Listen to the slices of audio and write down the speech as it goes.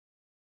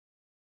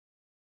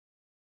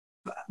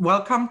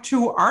Welcome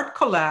to Art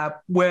Collab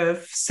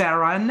with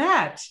Sarah and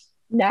Nat.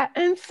 Nat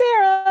and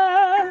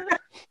Sarah.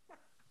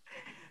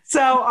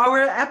 So, our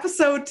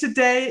episode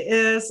today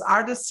is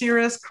Art is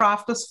Serious,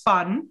 Craft is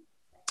Fun.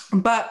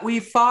 But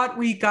we thought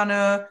we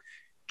gonna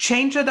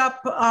change it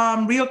up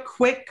real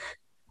quick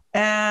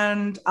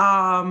and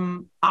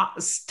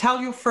tell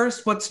you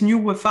first what's new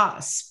with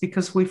us,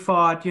 because we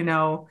thought,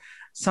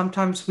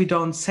 sometimes we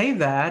don't say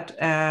that.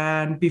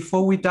 And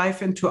before we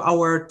dive into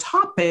our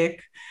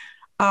topic,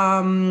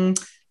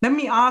 let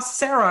me ask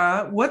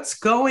Sarah, what's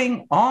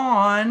going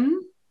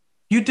on?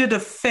 You did a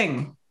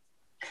thing.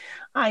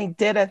 I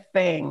did a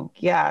thing.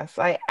 Yes,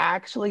 I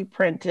actually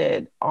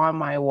printed on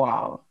my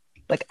wall.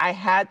 Like I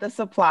had the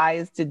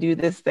supplies to do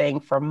this thing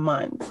for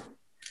months.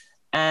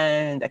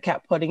 And I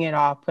kept putting it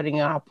off.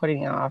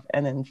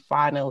 And then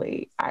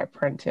finally I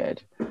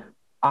printed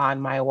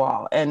on my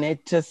wall. And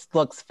it just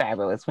looks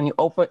fabulous. When you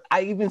open,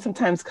 I even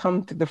sometimes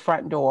come to the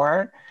front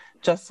door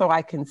just so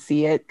I can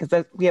see it,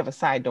 because we have a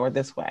side door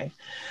this way.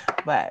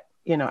 But,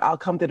 I'll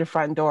come to the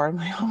front door. I'm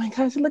like, oh my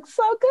gosh, it looks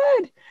so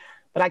good.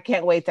 But I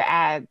can't wait to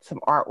add some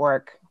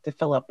artwork to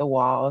fill up the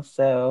wall.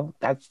 So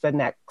that's the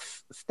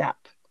next step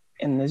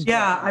in this journey.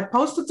 Yeah, I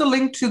posted the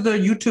link to the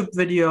YouTube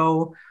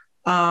video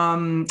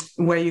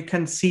where you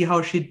can see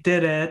how she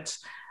did it.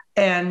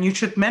 And you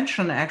should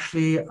mention,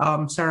 actually,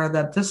 Sarah,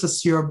 that this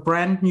is your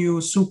brand new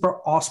Super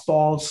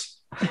Osballs.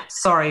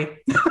 Sorry.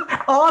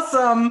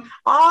 Awesome.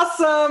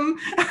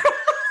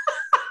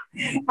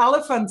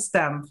 Elephant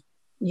stamp.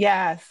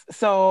 Yes.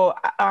 So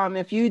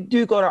if you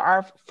do go to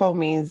our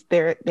foamies,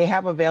 they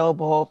have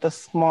available the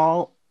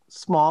small,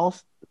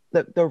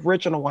 the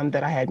original one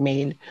that I had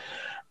made.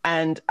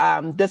 And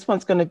this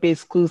one's going to be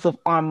exclusive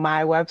on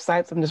my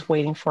website. So I'm just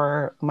waiting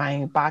for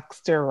my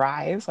box to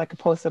arrive so I can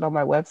post it on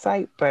my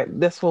website. But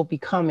this will be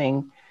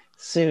coming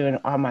soon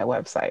on my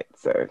website.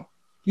 So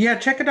yeah,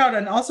 check it out.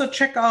 And also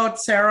check out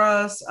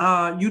Sarah's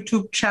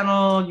YouTube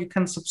channel. You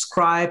can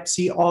subscribe,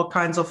 see all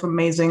kinds of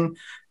amazing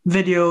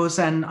videos.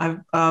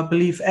 And I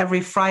believe every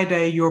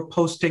Friday you're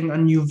posting a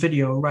new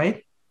video,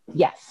 right?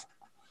 Yes.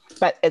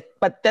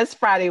 But this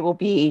Friday will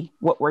be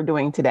what we're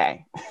doing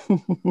today.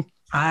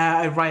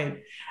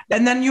 Right.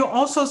 And then you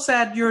also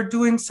said you're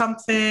doing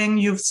something.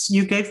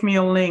 You gave me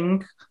a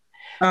link.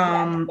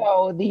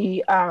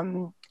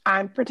 So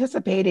I'm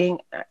participating.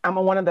 I'm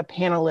one of the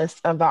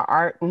panelists of the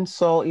Art and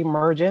Soul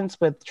Emergence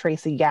with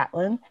Tracy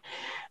Gatlin.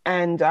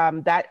 And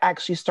that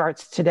actually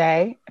starts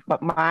today,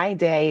 but my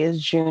day is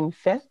June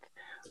 5th.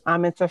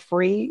 It's a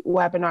free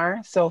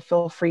webinar, so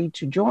feel free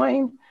to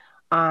join.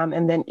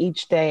 And then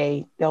each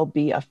day there'll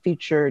be a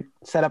featured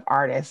set of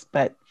artists.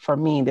 But for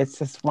me, it's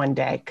just one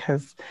day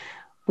because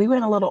we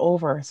went a little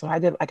over. So I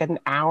did like an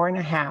hour and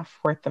a half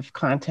worth of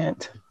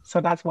content.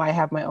 So that's why I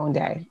have my own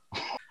day.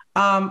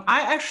 I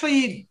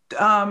actually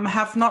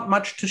have not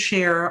much to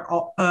share.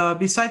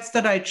 Besides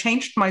that, I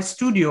changed my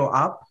studio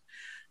up.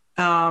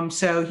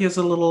 So here's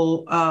a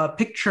little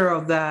picture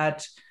of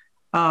that.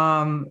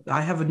 I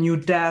have a new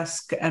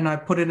desk and I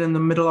put it in the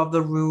middle of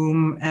the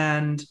room,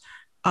 and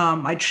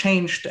I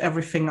changed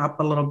everything up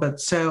a little bit.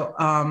 So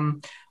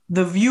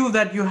the view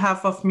that you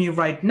have of me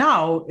right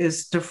now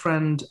is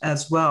different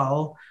as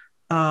well,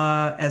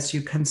 as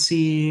you can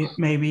see,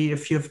 maybe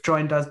if you've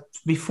joined us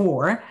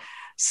before.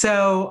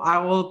 So I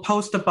will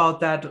post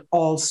about that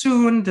all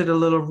soon. Did a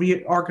little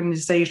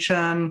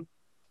reorganization.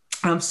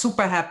 I'm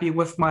super happy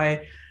with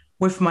my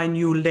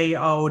new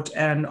layout,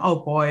 and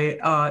oh boy,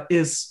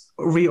 is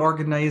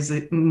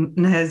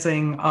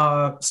reorganizing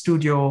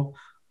studio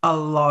a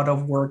lot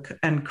of work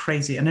and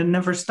crazy, and it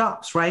never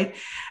stops, right?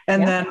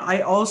 And then I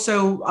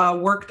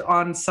also worked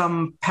on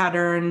some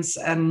patterns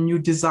and new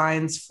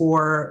designs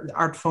for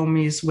Art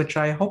Foamies, which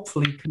I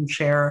hopefully can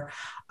share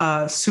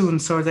soon.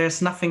 So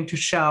there's nothing to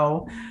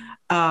show.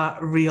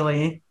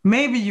 Really,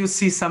 maybe you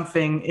see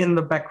something in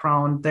the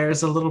background.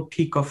 There's a little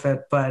peek of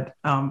it, but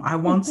I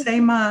won't say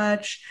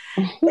much.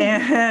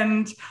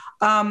 And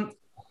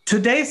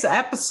today's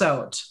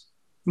episode,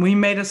 we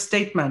made a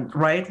statement,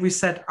 right? We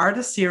said art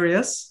is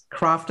serious,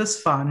 craft is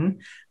fun,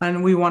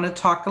 and we want to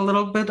talk a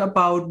little bit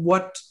about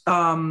what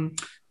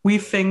we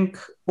think,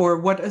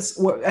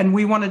 and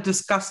we want to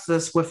discuss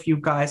this with you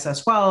guys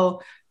as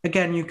well.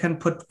 Again, you can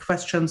put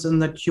questions in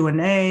the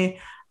Q&A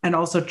and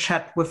also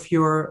chat with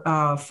your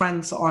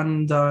friends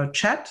on the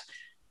chat.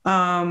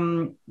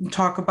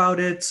 Talk about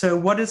it. So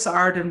what is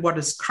art and what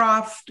is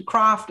craft?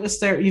 Is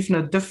there even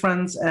a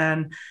difference?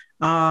 And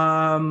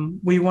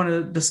we want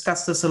to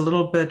discuss this a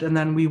little bit, and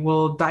then we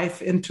will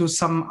dive into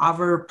some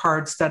other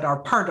parts that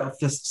are part of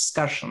this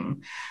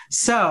discussion.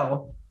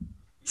 So,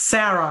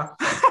 Sarah.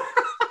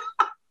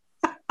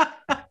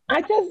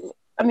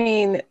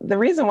 The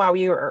reason why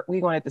we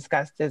want to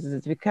discuss this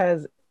is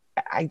because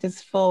I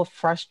just feel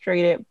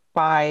frustrated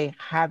by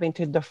having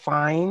to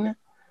define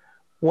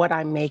what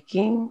I'm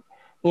making,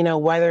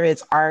 whether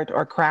it's art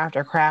or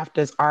craft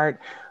is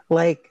art.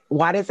 Like,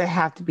 why does it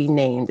have to be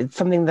named? It's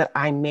something that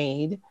I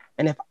made.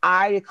 And if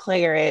I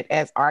declare it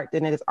as art,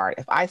 then it is art.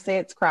 If I say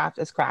it's craft,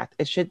 it's craft.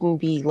 It shouldn't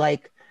be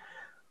like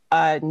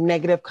a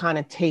negative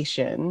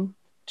connotation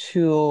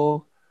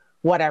to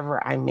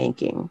whatever I'm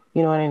making.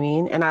 You know what I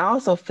mean? And I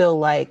also feel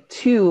like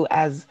too,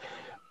 as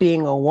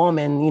being a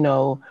woman, you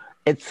know,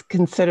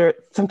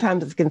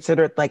 sometimes it's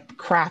considered like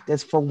craft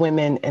is for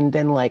women and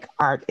then like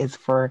art is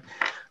for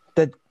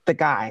the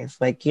guys.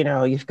 Like, you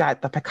know, you've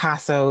got the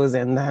Picassos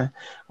and the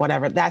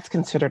whatever, that's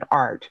considered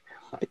art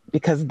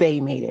because they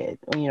made it,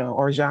 you know,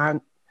 or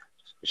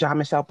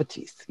Jean-Michel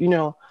Batiste, you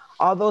know,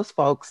 all those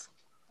folks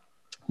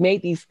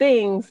made these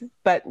things,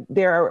 but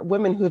there are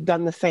women who've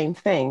done the same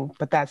thing,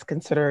 but that's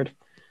considered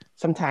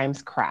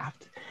sometimes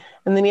craft.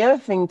 And then the other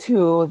thing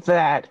too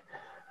that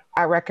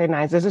I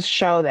recognize, there's a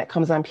show that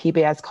comes on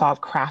PBS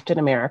called Craft in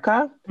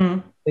America,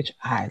 which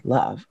I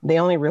love. They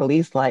only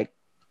release like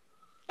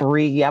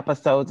 3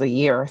 episodes a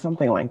year or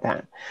something like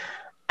that.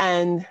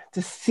 And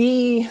to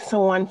see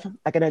someone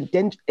like an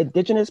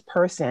indigenous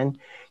person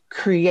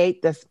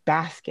create this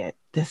basket,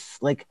 this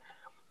like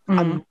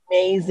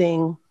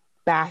amazing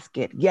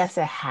basket. Yes,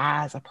 it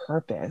has a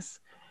purpose,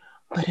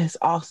 but it's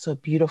also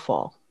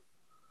beautiful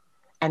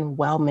and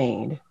well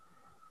made.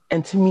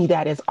 And to me,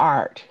 that is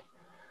art.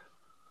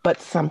 But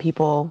some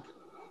people,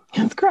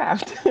 it's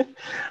craft.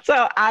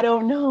 So I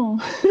don't know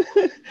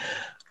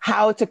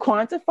how to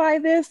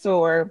quantify this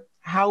or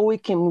how we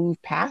can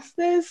move past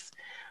this.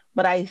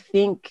 But I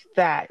think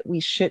that we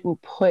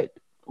shouldn't put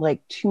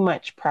like too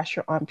much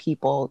pressure on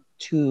people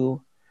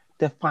to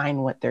define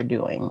what they're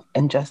doing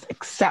and just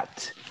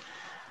accept,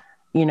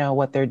 you know,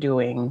 what they're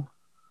doing,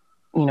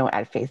 you know,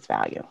 at face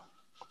value.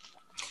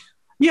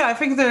 Yeah, I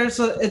think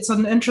it's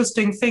an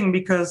interesting thing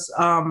because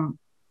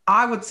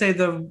I would say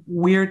the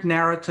weird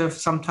narrative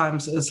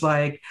sometimes is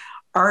like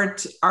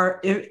art,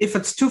 if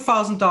it's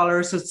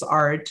 $2,000, it's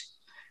art.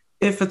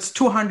 If it's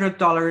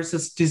 $200,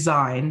 it's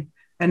design.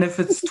 And if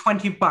it's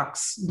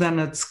 $20, then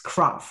it's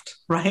craft,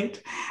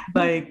 right?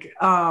 Like,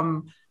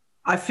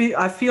 I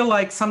feel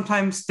like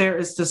sometimes there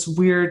is this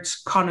weird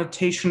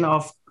connotation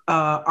of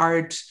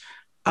art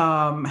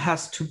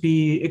has to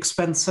be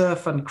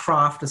expensive and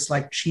craft is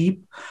like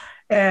cheap.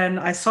 And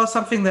I saw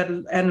something that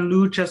Anna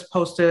Lou just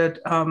posted.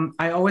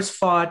 I always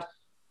thought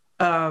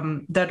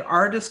that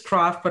art is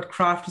craft, but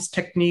craft is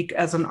technique.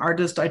 As an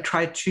artist, I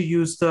try to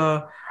use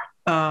the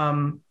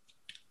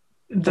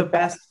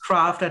best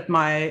craft at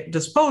my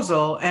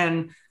disposal.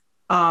 And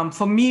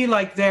for me,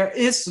 like there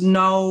is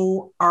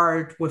no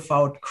art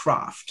without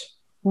craft.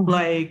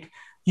 Like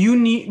you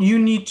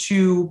need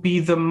to be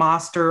the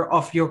master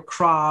of your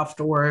craft,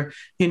 or,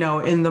 you know,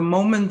 in the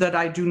moment that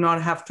I do not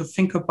have to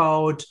think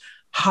about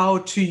how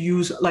to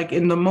use, like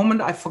in the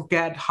moment I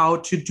forget how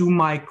to do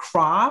my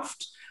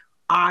craft,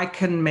 I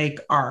can make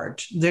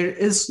art. There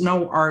is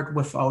no art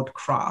without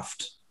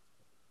craft.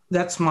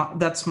 That's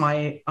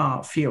my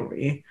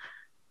theory.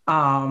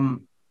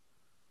 Don't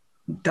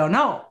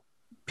know.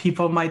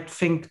 People might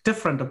think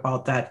different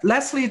about that.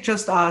 Leslie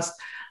just asked,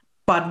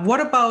 but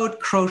what about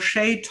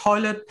crochet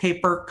toilet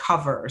paper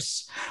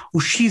covers?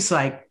 Well, she's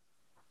like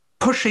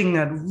pushing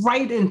it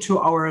right into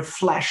our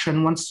flesh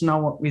and wants to know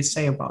what we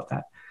say about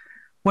that.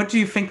 What do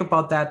you think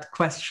about that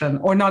question?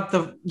 Or not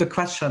the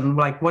question,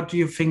 like what do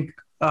you think,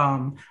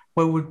 what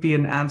would be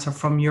an answer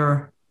from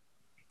your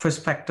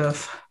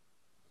perspective?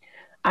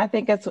 I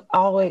think it's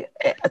always,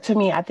 to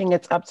me, I think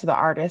it's up to the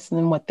artist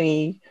and what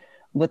they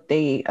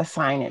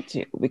assign it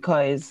to.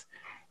 Because,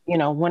 you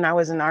know, when I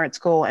was in art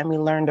school and we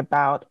learned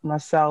about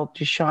Marcel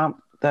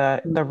Duchamp,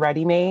 the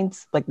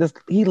ready-mades, like this,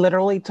 he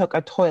literally took a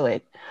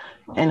toilet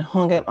and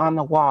hung it on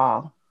the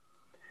wall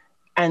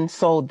and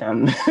sold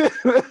them.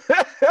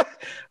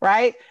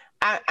 Right?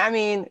 I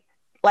mean,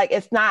 like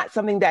it's not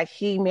something that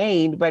he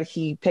made, but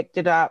he picked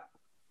it up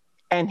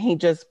and he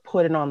just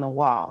put it on the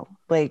wall.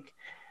 Like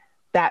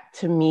that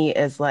to me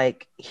is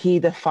like he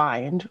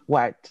defined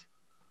what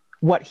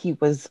he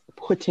was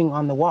putting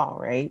on the wall,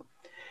 right?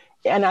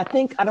 And I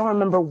think, I don't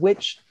remember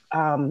which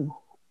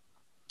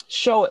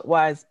show it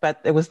was, but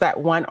it was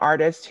that one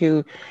artist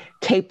who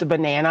taped a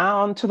banana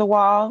onto the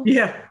wall.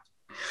 Yeah.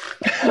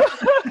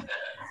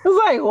 I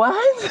was like,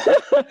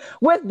 what?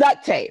 With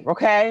duct tape,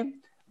 okay?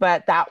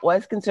 But that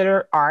was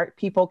considered art.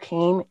 People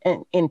came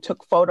and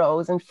took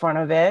photos in front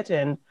of it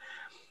and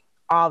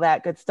all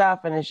that good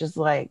stuff. And it's just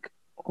like,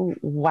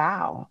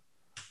 wow.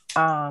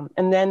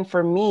 And then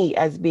for me,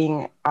 as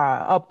being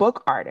a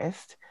book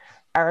artist,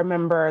 I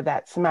remember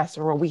that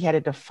semester where we had to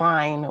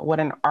define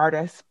what an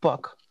artist's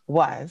book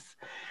was.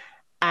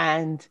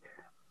 And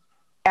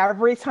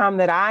every time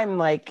that I'm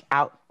like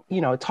out,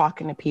 you know,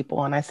 talking to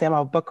people and I say I'm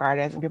a book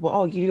artist and people,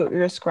 oh,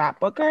 you're a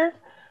scrapbooker?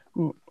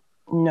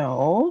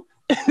 No.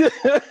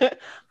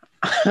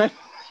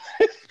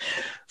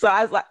 So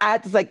I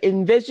had to like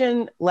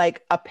envision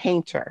like a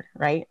painter,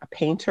 right? A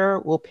painter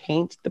will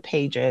paint the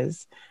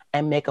pages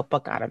and make a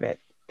book out of it.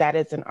 That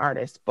is an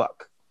artist's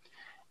book.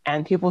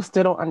 And people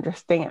still don't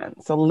understand.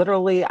 So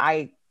literally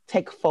I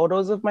take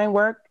photos of my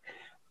work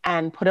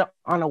and put it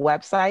on a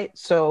website.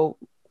 So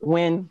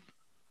when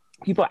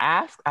people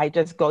ask, I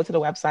just go to the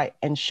website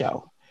and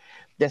show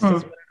this is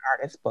what an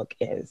artist's book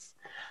is.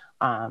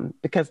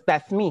 Because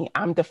that's me.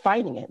 I'm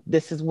defining it.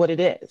 This is what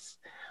it is.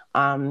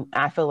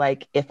 I feel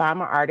like if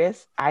I'm an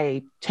artist,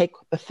 I take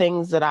the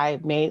things that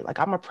I've made, like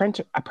I'm a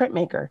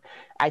printmaker.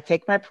 I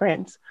take my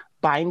prints,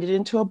 bind it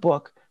into a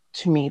book.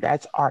 To me,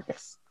 that's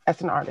artist.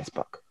 That's an artist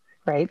book,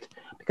 right?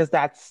 Because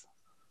that's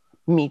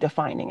me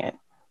defining it.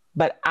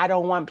 But I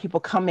don't want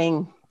people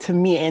coming to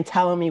me and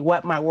telling me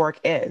what my work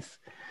is.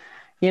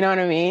 You know what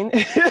I mean?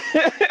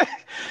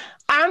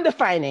 I'm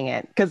defining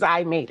it because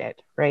I made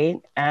it, right?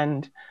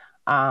 And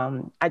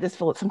I just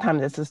feel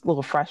sometimes it's just a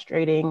little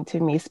frustrating to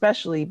me,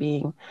 especially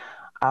being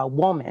a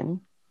woman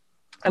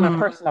and a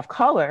person of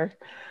color.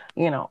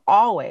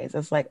 Always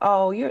it's like,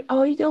 you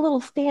do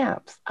little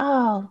stamps.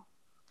 Oh,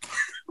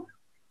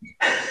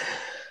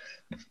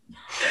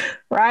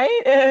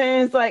 right?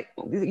 And it's like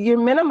you're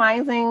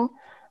minimizing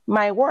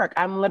my work.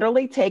 I'm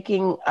literally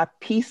taking a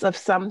piece of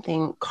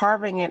something,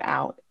 carving it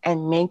out,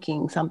 and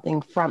making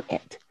something from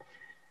it.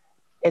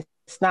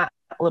 It's not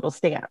little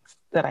stamps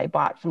that I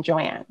bought from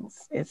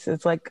Joann's.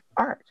 It's like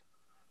art,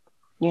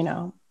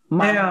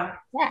 my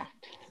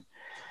craft.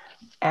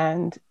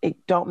 And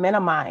it don't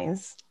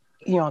minimize,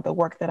 the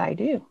work that I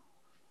do.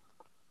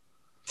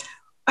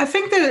 I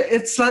think that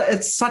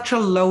it's such a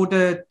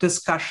loaded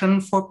discussion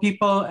for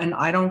people, and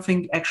I don't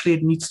think actually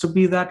it needs to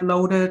be that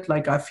loaded.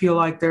 Like, I feel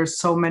like there's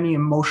so many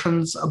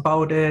emotions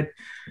about it.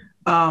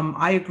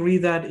 I agree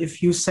that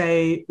if you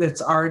say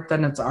it's art,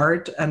 then it's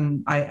art.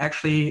 And I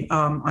actually,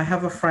 I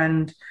have a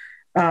friend,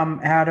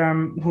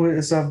 Adam, who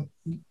is a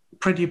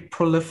pretty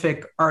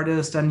prolific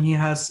artist, and he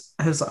has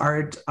his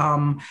art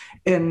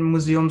in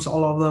museums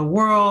all over the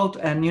world,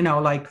 and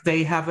like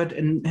they have it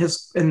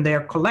in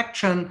their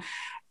collection.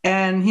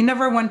 And he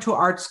never went to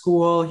art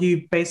school.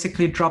 He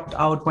basically dropped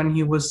out when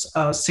he was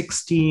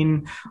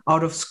 16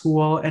 out of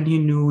school, and he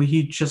knew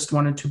he just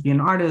wanted to be an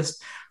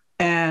artist.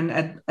 And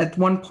at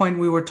one point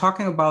we were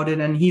talking about it,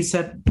 and he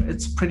said,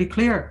 it's pretty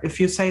clear. If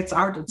you say it's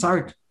art,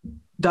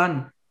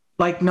 done.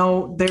 Like,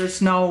 no,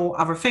 there's no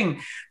other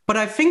thing. But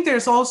I think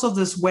there's also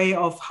this way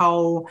of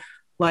how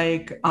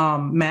like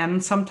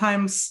men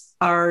sometimes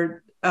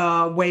are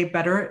way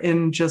better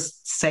in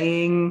just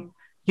saying,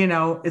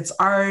 it's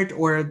art,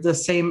 or the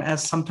same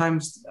as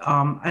sometimes,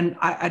 and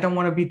I don't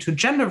want to be too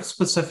gender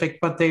specific,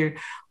 but they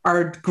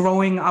are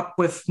growing up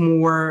with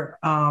more,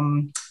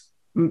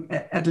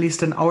 at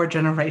least in our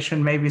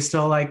generation, maybe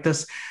still like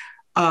this,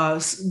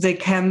 they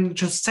can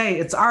just say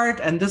it's art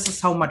and this is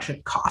how much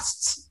it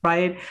costs,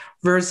 right?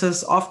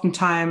 Versus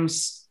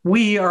oftentimes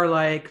we are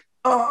like,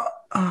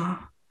 I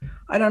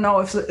don't know,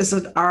 is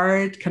it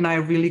art? Can I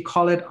really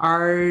call it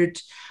art?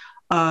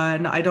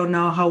 And I don't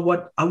know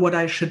what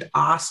I should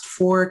ask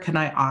for. Can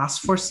I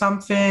ask for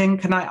something?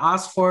 Can I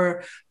ask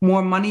for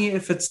more money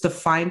if it's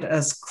defined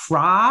as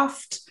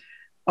craft?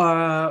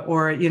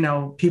 Or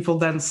people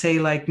then say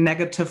like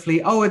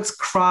negatively, oh, it's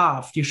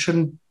craft, you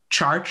shouldn't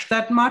charge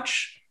that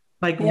much.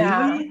 Like,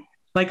 really?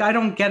 Like, I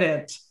don't get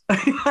it.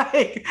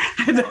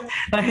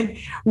 like,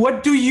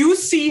 what do you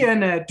see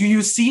in it? Do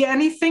you see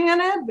anything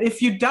in it?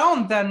 If you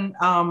don't,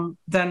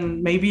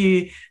 then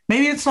maybe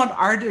it's not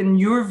art in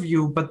your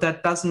view, but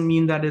that doesn't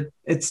mean that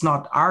it's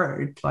not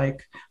art,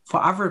 like,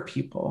 for other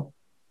people.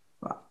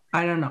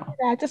 I don't know.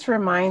 That just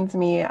reminds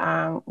me,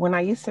 when I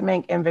used to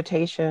make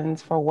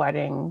invitations for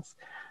weddings,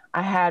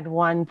 I had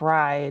one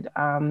bride.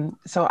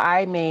 So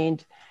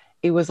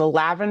it was a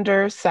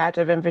lavender set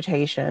of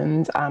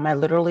invitations. I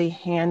literally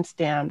hand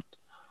stamped,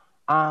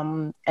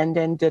 and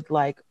then did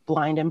like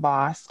blind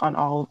emboss on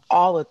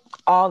all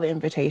the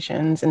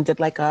invitations, and did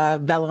like a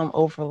vellum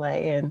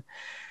overlay.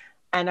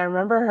 And I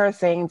remember her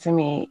saying to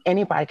me,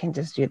 anybody can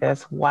just do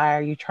this. Why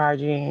are you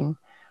charging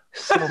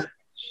so much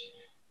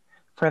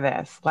for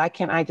this? Why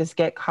can't I just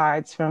get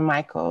cards from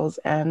Michaels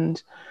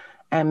and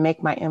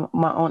make my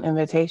own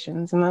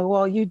invitations? And I'm like,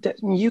 well,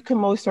 you can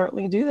most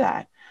certainly do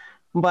that.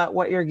 But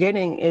what you're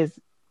getting is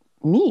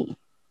me.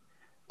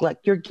 Like,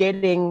 you're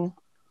getting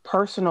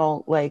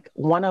personal, like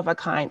one of a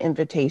kind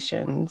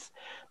invitations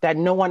that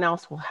no one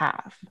else will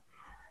have.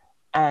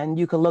 And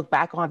you can look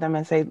back on them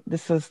and say,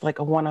 this is like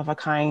a one of a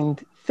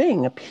kind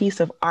thing, a piece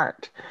of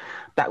art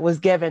that was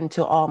given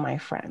to all my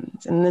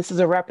friends. And this is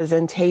a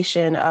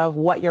representation of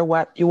what your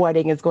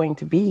wedding is going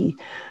to be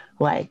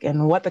like,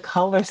 and what the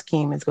color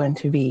scheme is going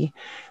to be.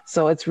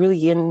 So it's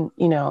really in,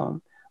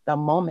 the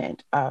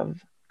moment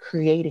of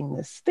creating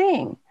this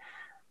thing.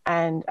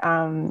 And,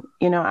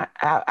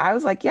 I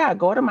was like, yeah,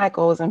 go to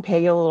Michael's and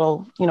pay your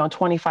little,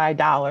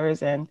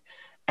 $25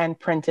 and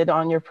print it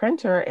on your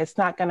printer. It's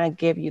not going to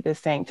give you the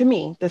same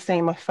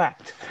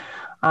effect,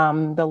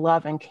 the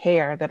love and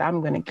care that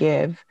I'm going to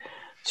give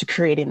to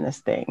creating this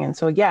thing. And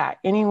so, yeah,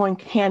 anyone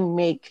can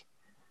make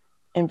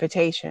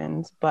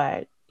invitations,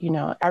 but,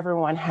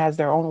 everyone has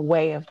their own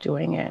way of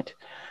doing it.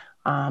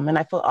 And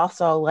I feel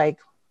also like,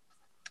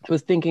 I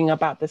was thinking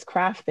about this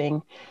craft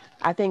thing.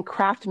 I think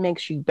craft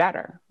makes you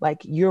better.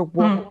 Like, you're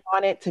working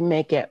on it to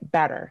make it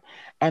better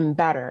and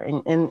better.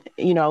 And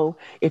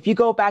if you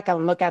go back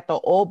and look at the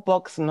old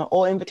books and the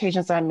old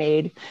invitations I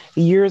made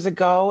years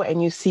ago,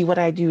 and you see what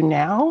I do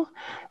now,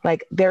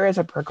 like, there is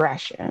a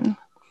progression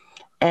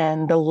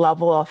and the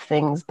level of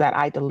things that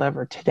I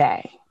deliver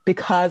today.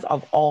 because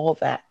of all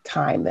that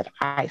time that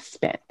I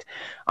spent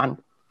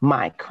on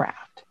my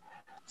craft.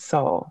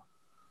 So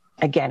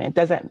again,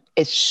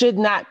 it should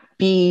not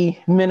be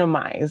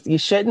minimized. You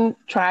shouldn't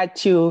try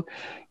to,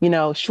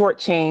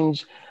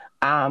 shortchange,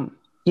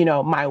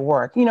 my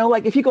work.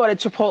 Like if you go to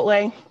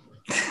Chipotle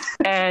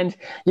and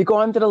you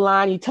go into the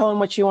line, you tell them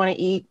what you want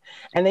to eat,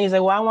 and then you say,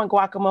 well, I want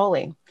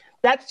guacamole.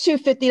 That's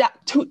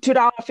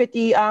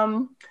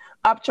 $2.50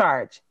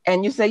 upcharge.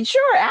 And you say,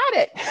 sure, add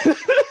it.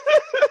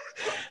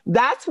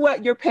 That's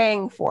what you're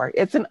paying for.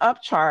 It's an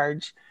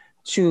upcharge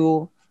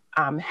to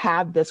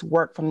have this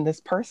work from this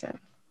person,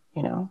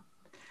 It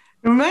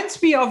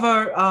reminds me of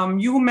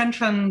you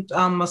mentioned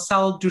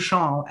Marcel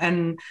Duchamp,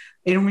 and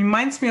it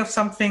reminds me of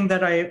something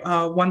that I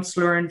once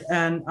learned.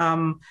 And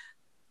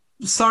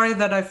sorry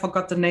that I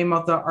forgot the name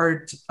of the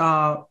art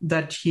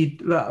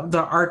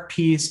the art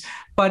piece,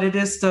 but it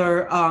is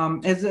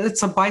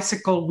it's a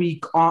bicycle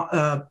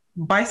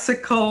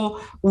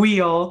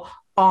wheel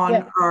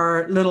on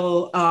our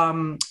little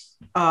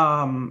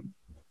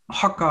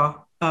hocker.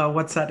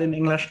 What's that in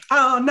English?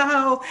 Oh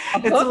no,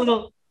 it's a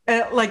little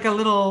like a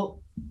little.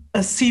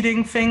 A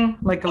seating thing,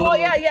 like a little...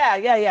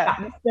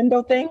 The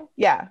spindle thing.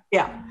 Yeah.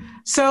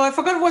 So I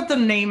forgot what the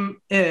name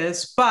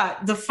is,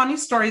 but the funny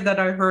story that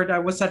I heard, I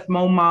was at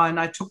MoMA and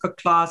I took a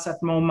class at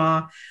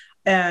MoMA,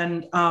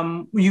 and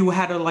you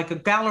had a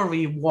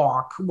gallery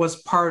walk was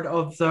part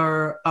of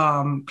their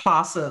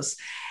classes,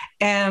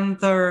 and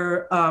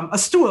their a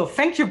stool.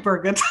 Thank you,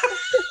 Birgit.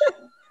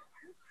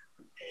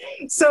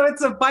 So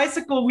it's a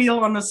bicycle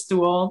wheel on a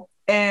stool.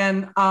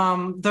 And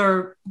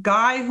the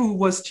guy who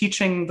was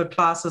teaching the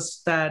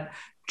classes that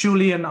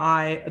Julie and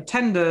I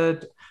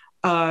attended,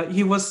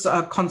 he was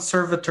a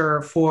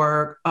conservator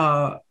for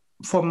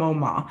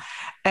MoMA.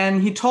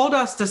 And he told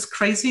us this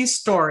crazy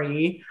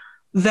story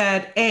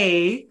that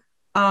the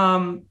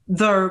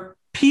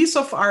piece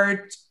of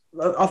art,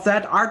 of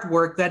that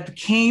artwork that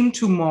came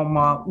to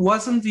MoMA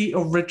wasn't the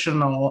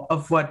original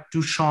of what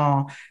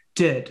Duchamp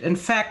did. In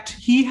fact,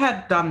 he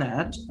had done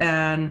it,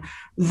 and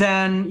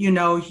then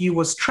he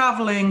was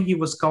traveling, he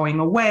was going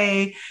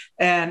away,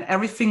 and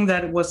everything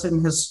that was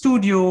in his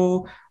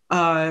studio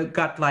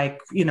got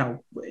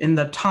in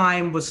the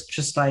time was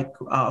just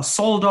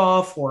sold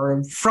off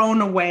or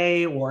thrown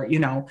away, or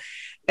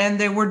and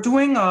they were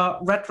doing a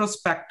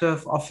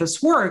retrospective of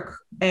his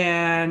work,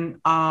 and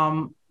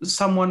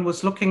someone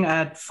was looking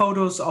at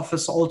photos of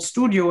his old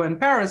studio in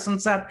Paris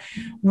and said,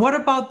 what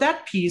about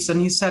that piece? And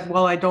he said,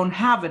 well, I don't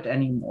have it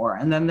anymore.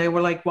 And then they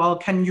were like, well,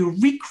 can you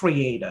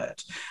recreate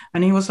it?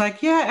 And he was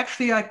like, yeah,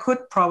 actually, I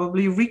could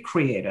probably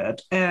recreate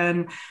it.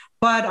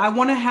 But I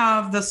want to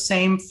have the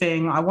same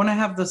thing. I want to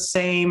have the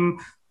same...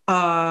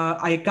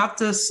 I got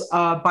this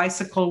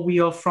bicycle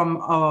wheel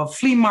from a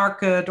flea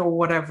market or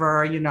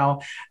whatever,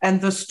 and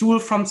the stool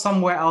from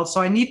somewhere else.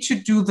 So I need to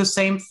do the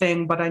same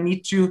thing, but I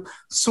need to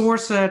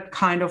source it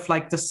kind of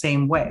the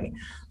same way.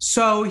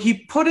 So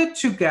he put it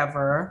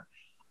together,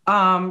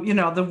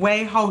 the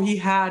way how he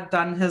had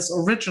done his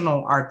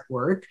original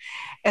artwork.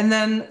 And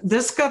then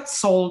this got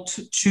sold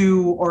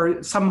to,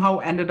 or somehow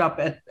ended up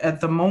at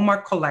the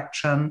MoMA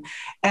collection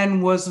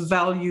and was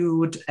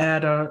valued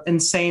at an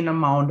insane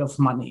amount of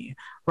money.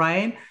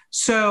 Right?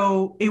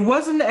 So it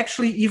wasn't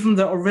actually even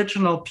the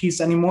original piece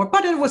anymore,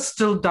 but it was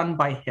still done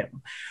by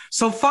him.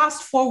 So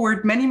fast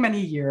forward many, many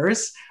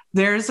years,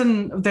 it's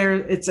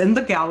in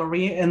the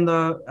gallery, in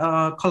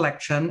the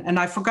collection. And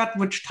I forgot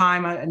which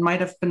time, it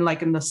might have been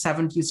in the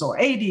 70s or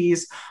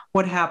 80s,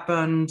 what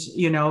happened,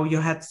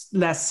 you had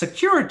less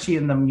security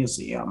in the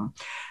museum.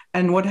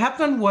 And what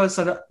happened was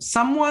that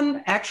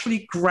someone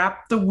actually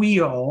grabbed the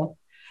wheel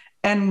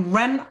and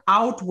ran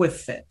out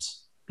with it.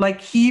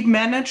 He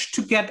managed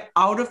to get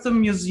out of the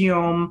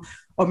museum,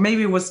 or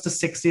maybe it was the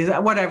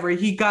 60s, whatever.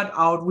 He got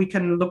out, we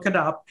can look it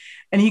up.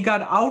 And he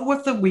got out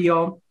with the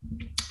wheel.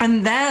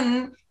 And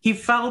then he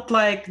felt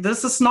like,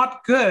 this is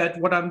not good,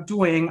 what I'm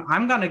doing.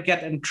 I'm going to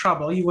get in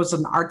trouble. He was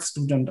an art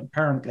student,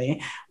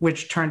 apparently,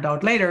 which turned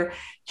out later.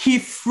 He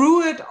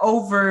threw it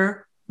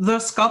over the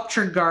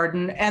sculpture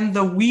garden and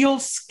the wheel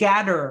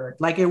scattered.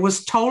 It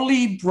was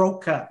totally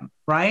broken,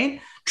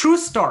 right? True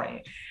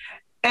story.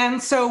 And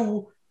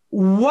so...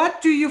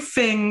 what do you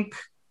think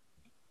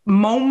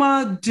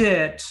MoMA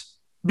did?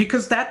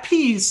 Because that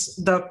piece,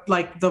 the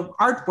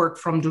artwork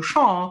from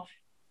Duchamp,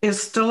 is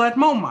still at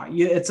MoMA.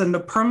 It's in the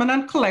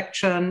permanent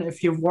collection.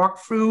 If you walk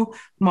through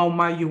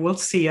MoMA, you will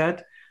see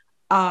it.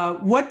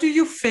 What do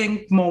you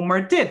think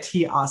MoMA did?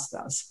 He asked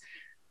us.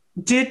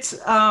 Did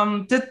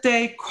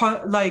they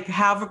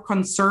have a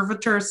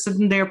conservator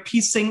sitting there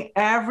piecing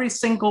every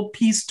single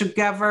piece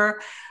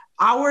together,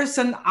 hours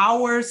and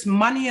hours,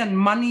 money and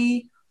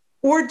money?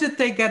 Or did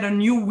they get a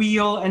new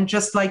wheel and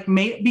just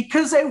make,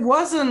 because it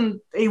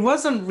wasn't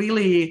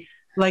really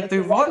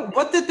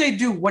what did they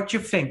do? What do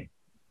you think?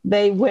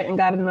 They went and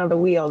got another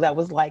wheel that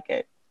was like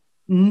it.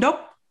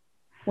 Nope.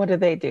 What did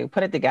they do?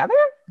 Put it together?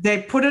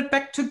 They put it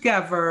back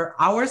together,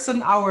 hours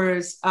and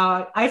hours.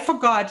 I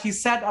forgot.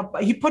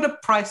 He put a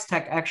price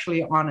tag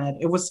actually on it.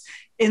 It was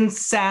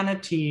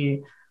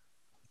insanity.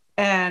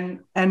 and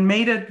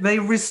made it, they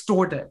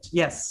restored it.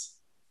 Yes.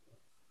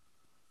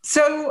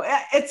 So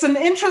it's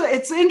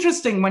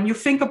interesting when you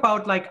think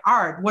about like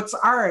art. What's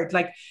art?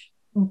 Like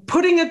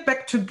putting it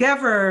back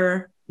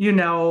together,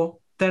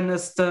 then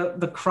is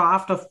the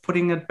craft of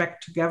putting it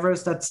back together.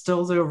 Is that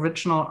still the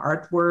original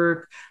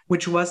artwork,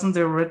 which wasn't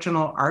the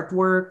original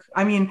artwork?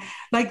 I mean,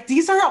 like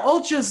these are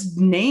all just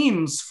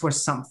names for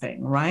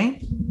something,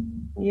 right?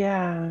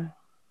 Yeah.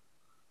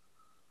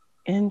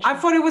 I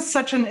thought it was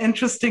such an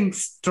interesting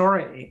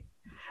story.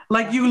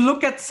 Like you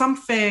look at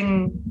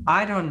something,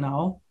 I don't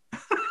know.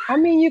 I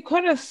mean, you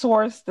could have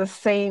sourced the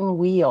same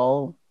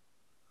wheel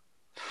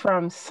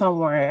from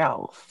somewhere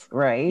else,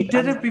 right? He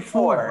did it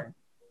before.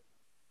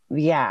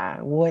 Yeah.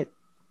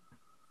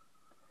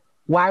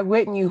 Why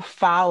wouldn't you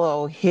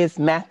follow his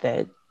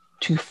method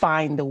to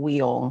find the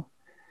wheel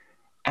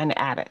and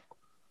add it?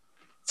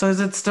 So is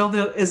it still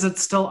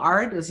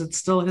art? Is it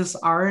still his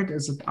art?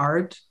 Is it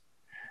art?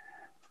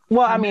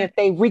 Well, I mean, if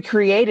they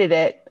recreated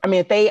it, I mean,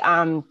 if they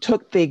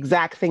took the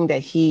exact thing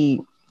that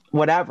he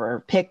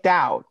picked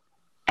out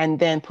and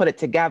then put it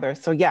together.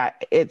 So yeah,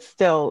 it's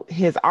still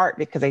his art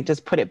because they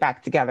just put it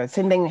back together.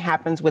 Same thing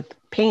happens with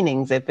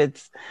paintings. If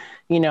it's,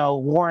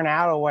 worn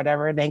out or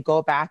whatever, they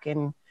go back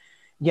and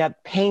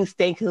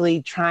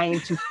painstakingly trying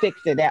to fix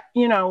it.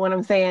 You know what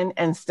I'm saying?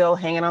 And still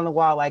hanging on the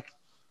wall like,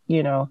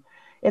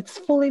 it's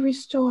fully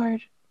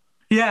restored.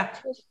 Yeah.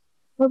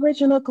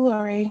 Original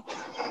glory.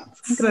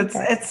 So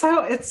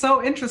it's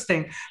so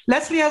interesting.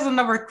 Leslie has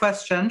another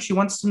question. She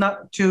wants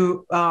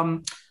to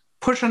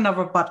push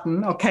another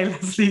button. Okay,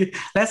 Leslie.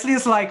 Leslie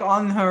is like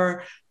on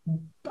her.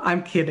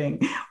 I'm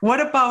kidding.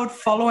 What about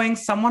following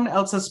someone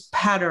else's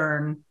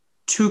pattern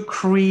to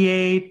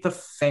create the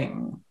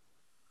thing?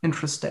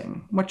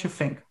 Interesting. What do you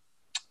think?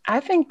 I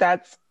think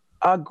that's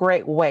a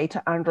great way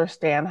to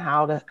understand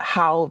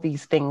how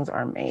these things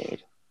are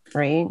made,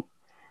 right?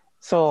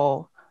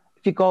 So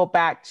if you go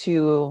back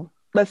to,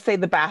 let's say,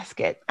 the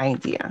basket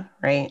idea,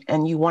 right?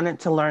 And you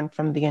wanted to learn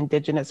from the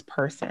indigenous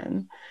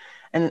person.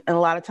 And a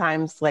lot of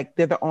times, like,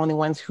 they're the only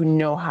ones who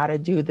know how to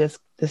do this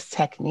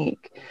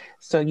technique.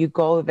 So you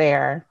go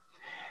there,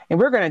 and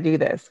we're going to do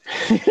this.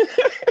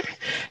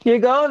 You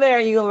go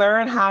there, you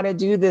learn how to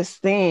do this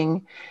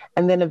thing,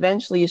 and then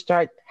eventually you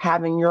start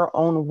having your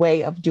own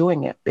way of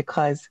doing it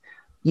because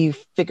you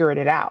figured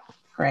it out,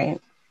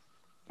 right?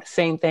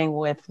 Same thing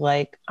with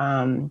like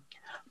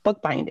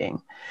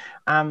bookbinding.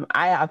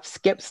 I have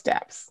skipped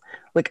steps.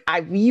 Like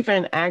I've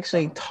even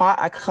actually taught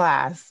a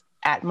class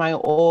at my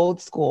old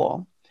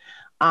school.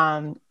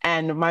 And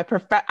I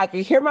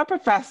could hear my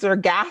professor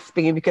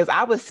gasping because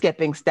I was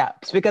skipping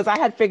steps because I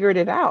had figured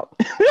it out.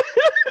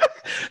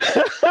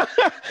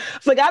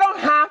 It's like, I don't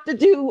have to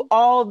do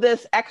all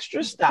this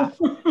extra stuff.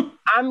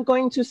 I'm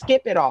going to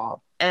skip it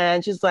all.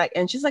 And she's like,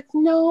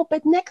 no,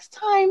 but next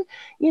time,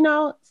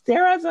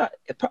 Sarah's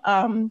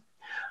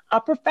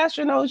a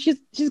professional.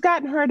 She's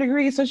gotten her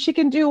degree, so she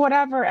can do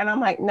whatever. And I'm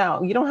like,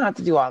 no, you don't have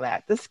to do all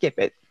that. Just skip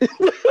it.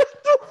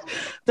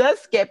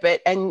 Just skip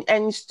it, and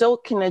you still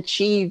can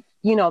achieve,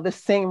 the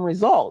same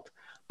result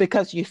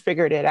because you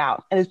figured it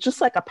out. And it's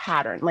just like a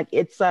pattern. Like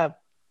it's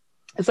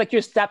like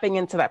you're stepping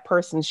into that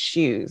person's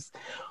shoes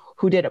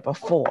who did it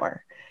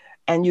before,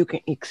 and you can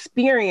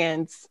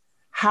experience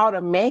how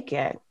to make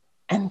it,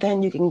 and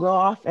then you can go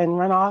off and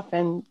run off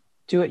and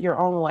do it your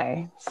own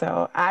way.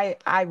 So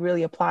I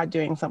really applaud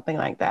doing something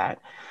like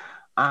that.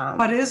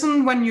 But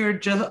isn't when you're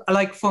just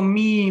like, for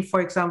me,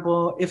 for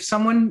example, if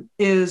someone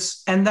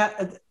is, and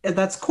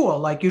that's cool,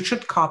 like you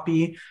should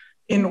copy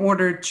in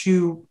order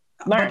to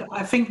learn. But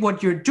I think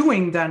what you're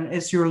doing then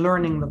is you're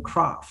learning the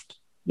craft.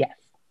 Yes.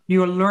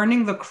 You're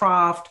learning the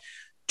craft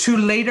to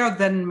later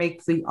then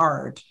make the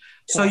art.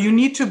 So you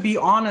need to be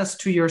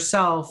honest to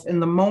yourself in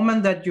the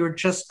moment that you're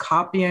just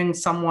copying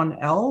someone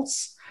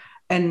else.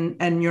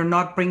 And you're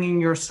not bringing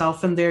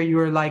yourself in there.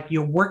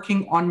 You're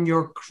working on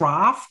your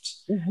craft,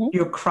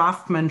 your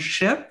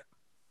craftsmanship.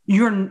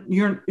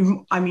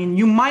 I mean,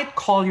 you might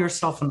call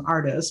yourself an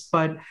artist,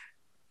 but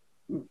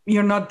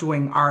you're not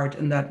doing art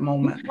in that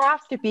moment. You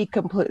have to be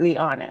completely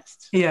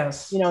honest.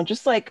 Yes.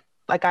 Just like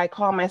I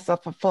call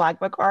myself a flag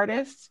book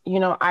artist,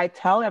 I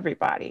tell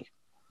everybody,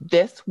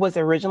 this was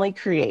originally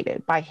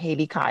created by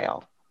Haiti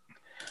Kyle.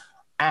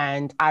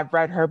 And I've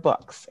read her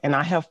books and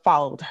I have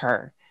followed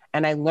her.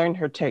 And I learned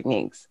her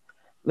techniques,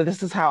 but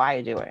this is how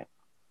I do it.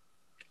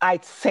 I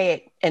say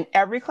it in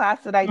every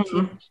class that I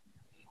teach.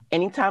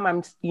 Anytime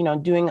I'm,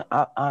 doing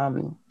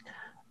I'm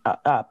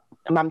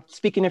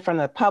speaking in front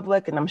of the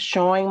public and I'm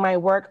showing my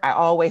work, I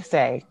always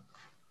say,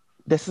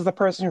 this is the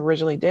person who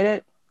originally did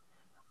it.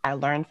 I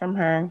learned from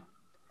her,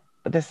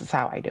 but this is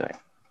how I do it.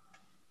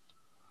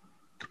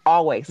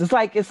 Always. It's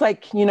like,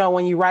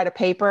 when you write a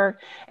paper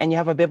and you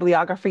have a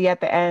bibliography at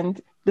the end,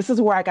 this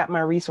is where I got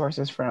my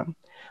resources from.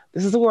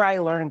 This is where I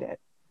learned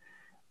it.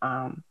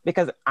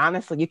 Because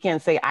honestly, you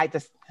can't say I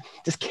just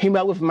came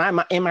up with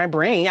in my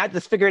brain. I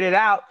just figured it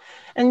out.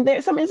 And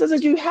there's some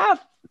instances you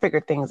have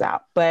figured things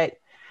out, but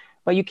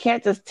you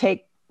can't just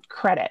take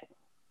credit.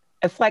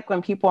 It's like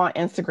when people on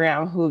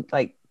Instagram who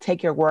like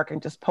take your work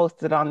and just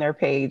post it on their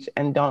page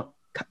and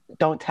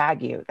don't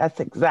tag you. That's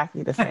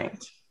exactly the same.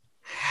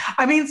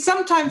 I mean,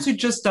 sometimes you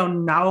just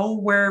don't know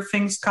where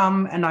things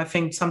come. And I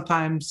think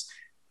sometimes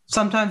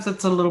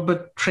it's a little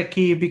bit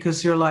tricky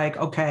because you're like,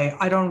 okay,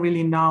 I don't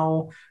really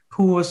know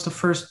who was the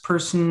first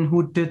person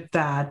who did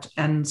that.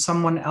 And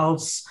someone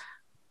else,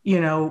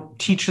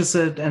 teaches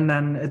it. And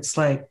then it's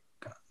like,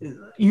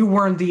 you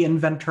weren't the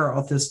inventor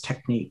of this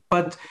technique.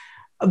 But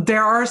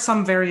there are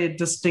some very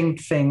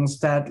distinct things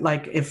that,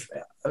 like,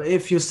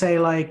 if you say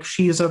like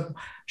she's a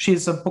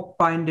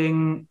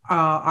bookbinding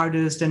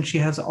artist and she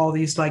has all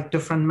these like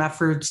different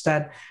methods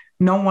that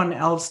no one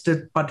else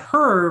did but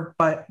her,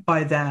 but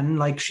by then,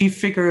 like, she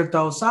figured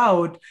those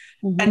out,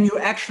 and you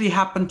actually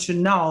happen to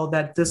know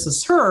that this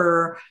is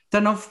her,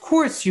 then of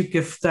course you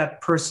give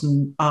that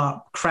person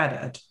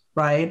credit,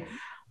 right?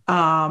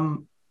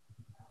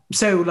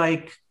 So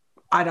like,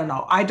 I don't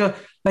know.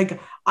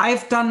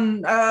 I've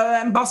done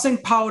embossing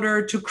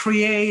powder to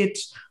create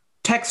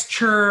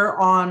texture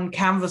on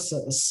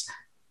canvases.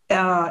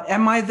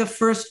 Am I the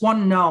first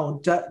one?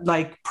 No,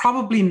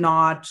 probably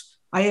not.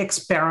 I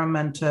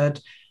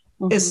experimented.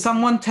 Is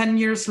someone 10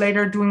 years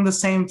later doing the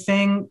same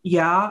thing?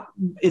 Yeah,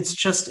 it's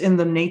just in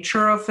the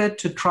nature of it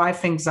to try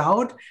things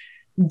out.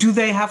 Do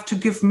they have to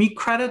give me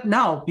credit?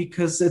 No,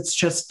 because it's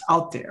just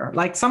out there.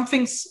 Like, some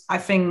things, I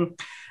think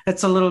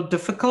it's a little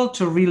difficult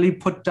to really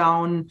put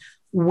down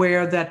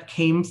where that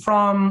came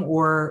from,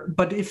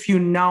 but if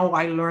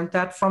I learned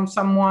that from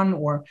someone,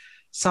 or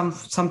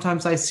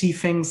sometimes I see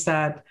things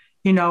that,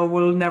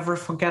 will never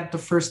forget the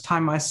first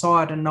time I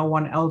saw it and no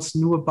one else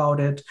knew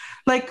about it.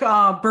 Like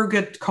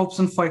Birgit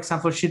Kobson, for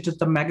example, she did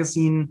the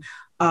magazine,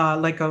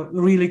 like a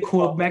really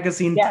cool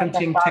magazine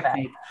printing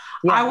technique.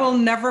 Yeah. I will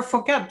never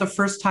forget the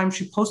first time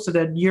she posted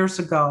it years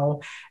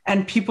ago,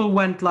 and people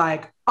went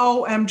like,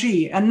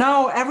 OMG. And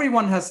now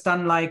everyone has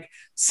done like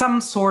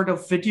some sort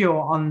of video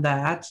on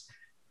that.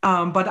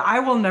 But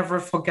I will never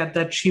forget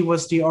that she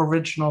was the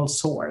original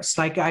source.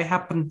 Like, I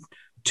happen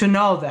to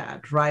know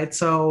that, right?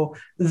 So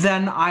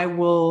then I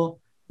will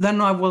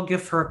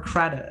give her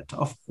credit,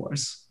 of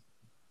course.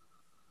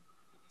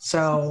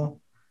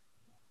 So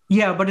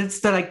yeah, but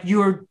it's like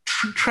you're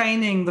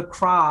training the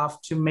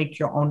craft to make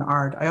your own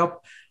art. I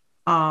hope.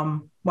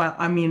 Well,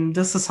 I mean,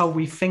 this is how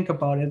we think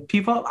about it.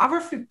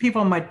 Other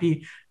people might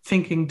be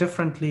thinking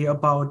differently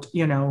about,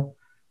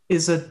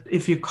 is it,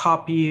 if you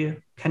copy,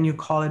 can you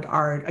call it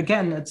art?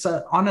 Again, it's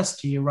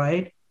honesty,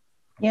 right?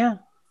 Yeah.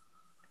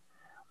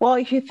 Well,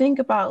 if you think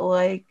about,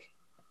 like,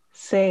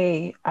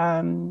 say,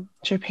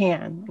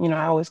 Japan,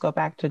 I always go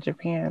back to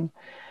Japan,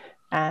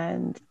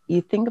 and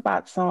you think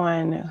about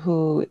someone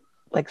who,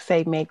 like,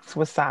 say, makes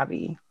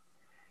wasabi,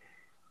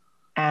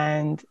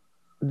 and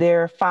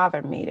their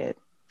father made it,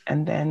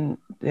 and then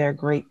their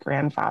great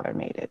grandfather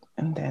made it,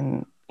 and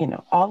then,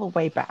 all the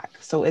way back.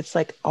 So it's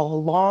like a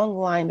long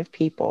line of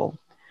people.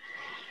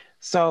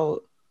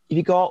 So if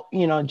you go,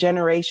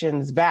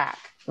 generations back,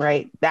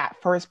 right? That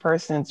first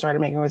person started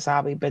making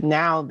wasabi, but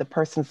now the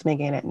person's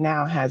making it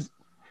now has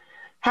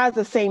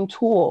the same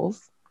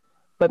tools,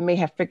 but may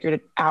have figured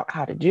out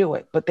how to do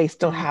it, but they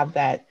still have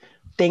that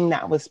thing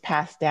that was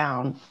passed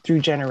down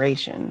through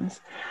generations.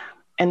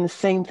 And the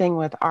same thing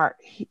with art,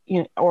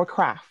 or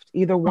craft,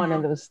 either one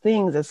of those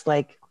things. It's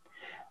like,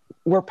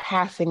 we're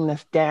passing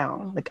this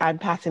down. Like, I'm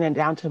passing it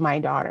down to my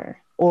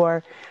daughter,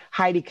 or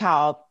Heidi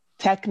Kahl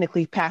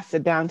technically passed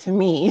it down to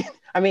me.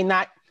 I mean,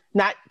 not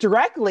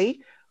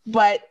directly,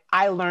 but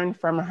I learned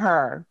from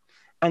her.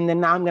 And then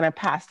now I'm going to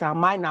pass down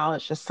my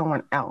knowledge to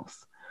someone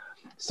else.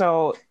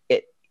 So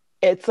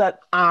it's an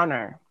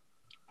honor.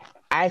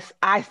 I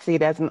see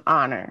it as an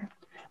honor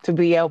to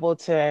be able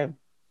to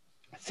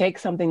take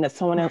something that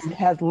someone else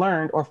has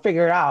learned or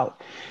figured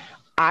out.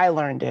 I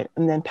learned it,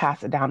 and then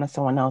pass it down to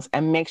someone else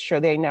and make sure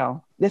they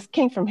know this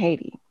came from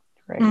Haiti,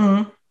 right?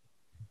 Mm-hmm.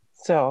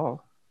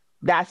 So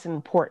that's an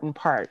important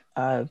part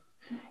of,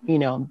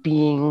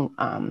 being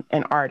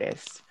an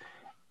artist.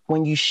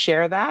 When you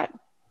share that,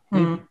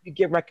 you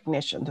give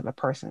recognition to the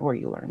person where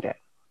you learned it.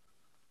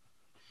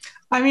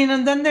 I mean,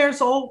 and then there's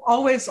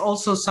always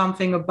also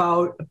something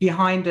about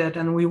behind it,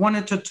 and we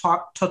wanted to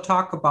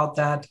talk about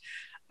that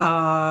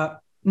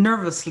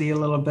nervously a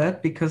little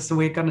bit, because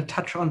we're going to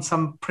touch on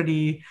some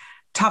pretty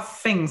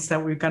tough things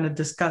that we're going to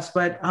discuss.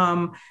 But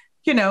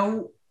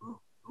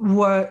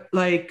what,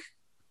 like,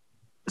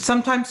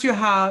 sometimes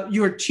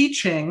you're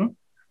teaching,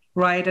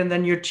 right? And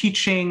then you're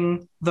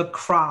teaching the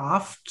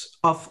craft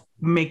of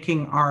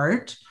making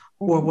art,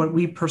 or what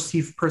we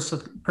perceive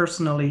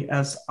personally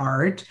as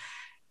art.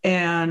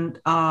 And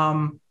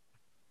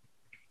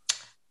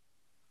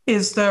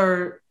is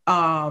there,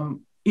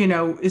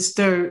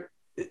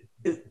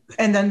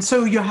 and then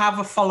so you have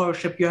a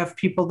fellowship, you have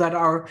people that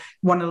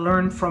want to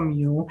learn from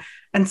you.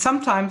 And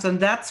sometimes, and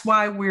that's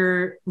why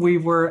we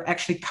were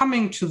actually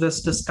coming to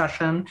this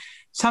discussion,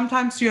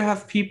 sometimes you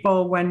have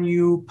people, when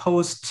you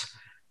post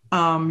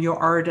your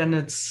art, and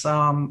it's,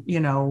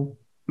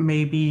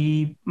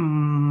 maybe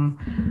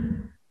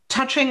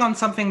touching on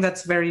something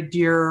that's very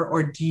dear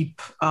or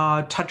deep,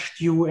 touched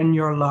you in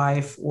your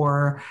life,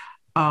 or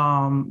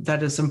that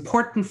is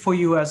important for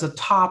you as a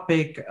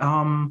topic,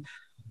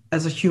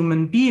 as a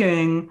human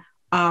being,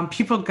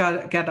 people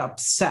get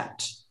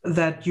upset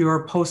that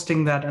you're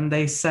posting that, and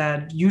they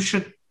said you're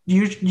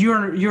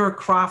a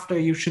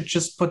crafter, you should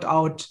just put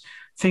out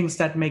things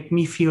that make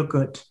me feel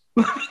good.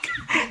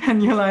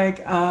 And you're like,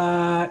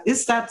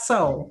 is that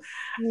so?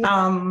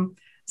 Yeah.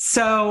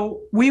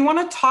 So we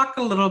want to talk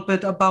a little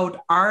bit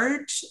about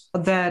art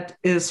that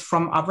is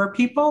from other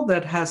people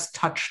that has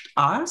touched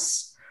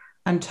us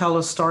and tell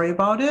a story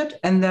about it,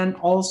 and then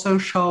also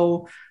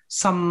show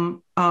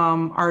some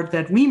art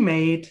that we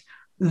made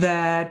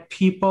that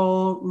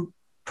people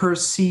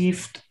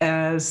perceived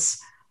as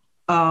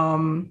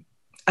an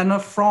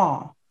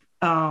affront.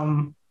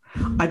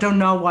 I don't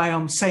know why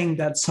I'm saying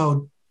that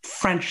so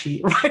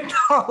Frenchy right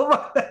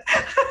now.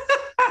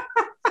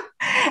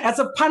 As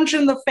a punch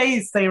in the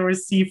face, they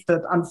received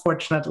it,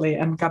 unfortunately,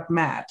 and got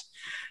mad.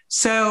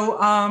 So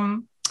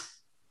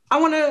I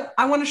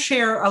want to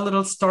share a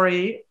little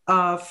story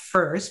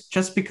first,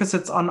 just because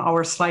it's on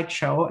our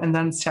slideshow, and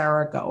then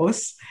Sarah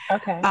goes.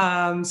 Okay.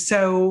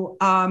 So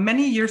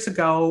many years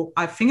ago,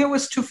 I think it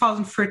was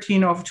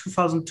 2013 or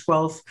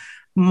 2012,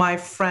 my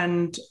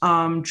friend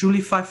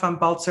Julie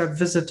Pfeiffer-Balzer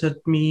visited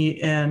me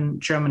in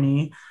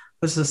Germany. It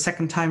was the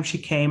second time she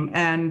came,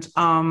 and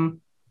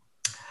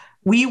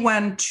we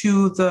went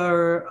to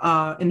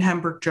in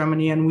Hamburg,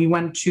 Germany, and we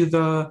went to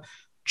the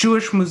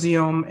Jewish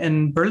Museum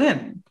in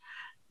Berlin.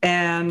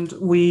 And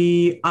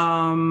we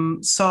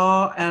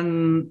saw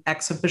an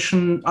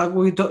exhibition.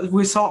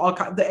 We saw all.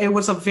 It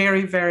was a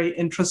very, very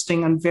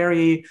interesting and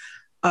very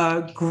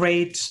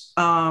great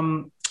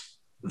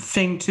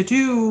thing to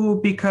do,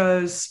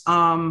 because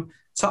so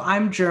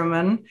I'm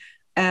German,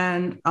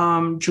 and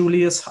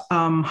Julie is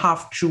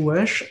half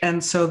Jewish,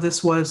 and so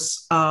this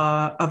was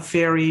a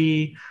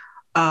very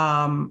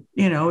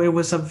it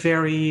was a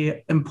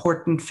very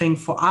important thing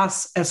for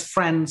us as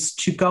friends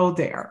to go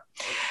there.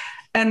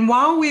 And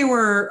while we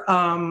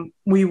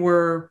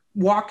were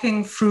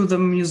walking through the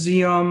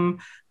museum,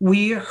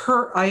 we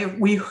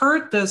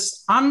heard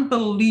this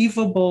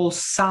unbelievable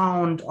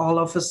sound all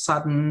of a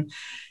sudden,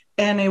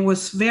 and it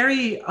was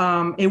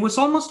it was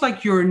almost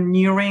like you're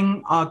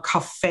nearing a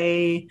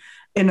cafe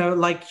in a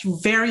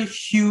very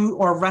huge,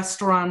 or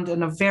restaurant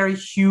in a very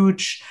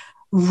huge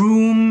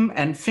room,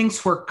 and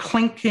things were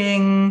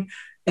clinking,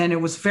 and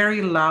it was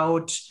very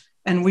loud,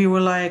 and we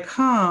were like,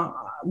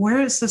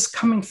 where is this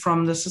coming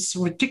from? This is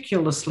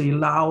ridiculously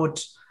loud.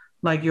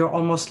 Like, you're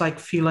almost like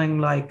feeling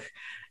like,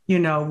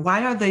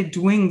 why are they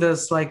doing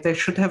this? Like, they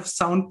should have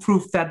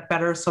soundproofed that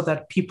better so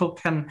that people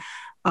can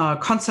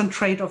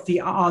concentrate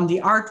on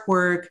the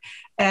artwork.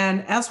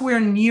 And as we're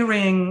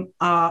nearing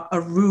a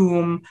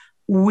room,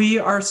 we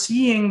are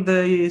seeing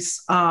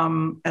these,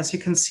 as you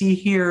can see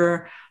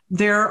here,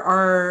 there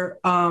are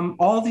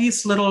all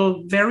these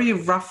little, very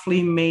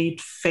roughly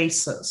made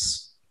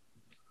faces,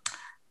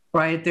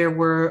 right? There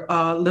were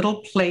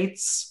little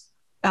plates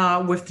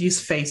with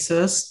these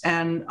faces,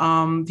 and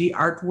the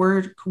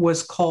artwork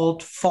was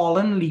called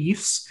Fallen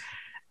Leaves.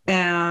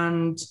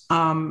 And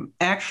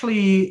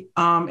actually,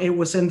 it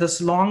was in this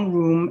long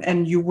room,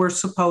 and you were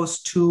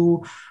supposed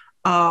to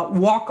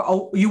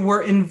you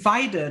were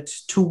invited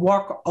to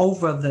walk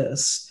over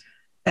this,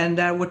 and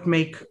that would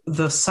make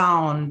the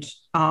sound.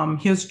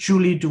 Here's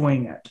Julie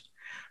doing it.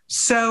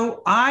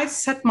 So I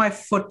set my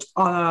foot,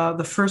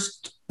 the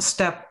first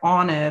step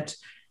on it,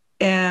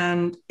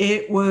 and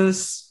it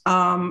was,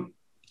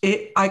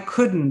 I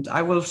couldn't.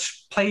 I will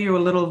play you a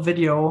little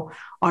video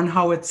on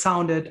how it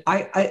sounded.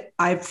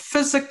 I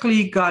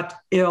physically got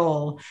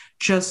ill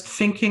just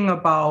thinking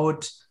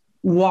about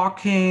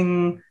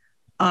walking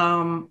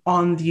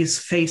on these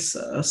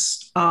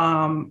faces,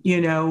 of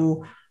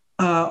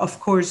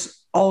course,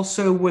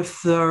 also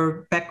with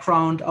the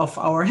background of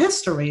our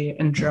history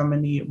in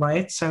Germany,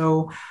 right?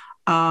 So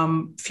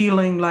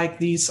feeling like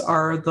these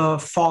are the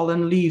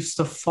fallen leaves,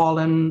 the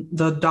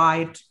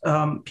died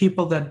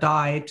people that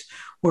died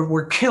or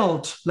were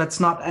killed. Let's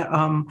not,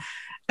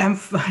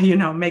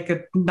 make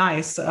it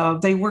nice.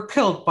 They were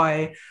killed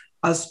by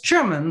us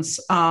Germans,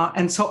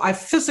 and so I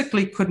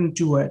physically couldn't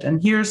do it.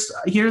 And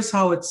here's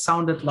how it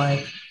sounded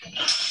like.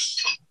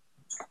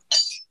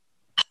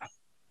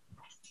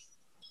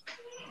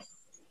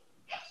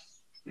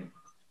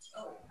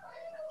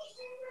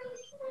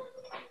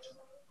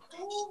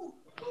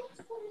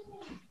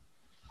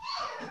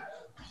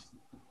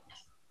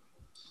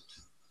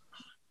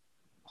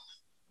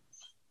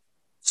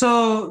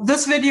 So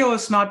this video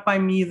is not by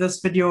me.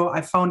 This video,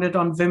 I found it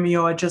on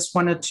Vimeo. I just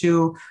wanted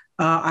to,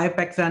 I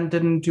back then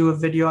didn't do a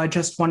video. I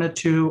just wanted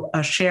to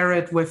share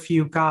it with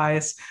you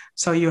guys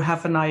so you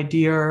have an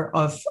idea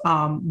of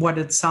what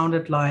it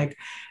sounded like.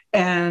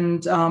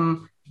 And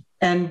I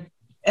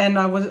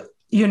was,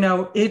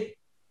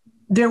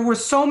 there were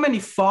so many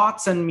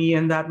thoughts in me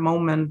in that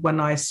moment when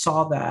I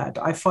saw that.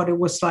 I thought it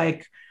was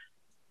like,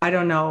 I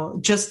don't know,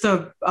 just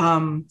the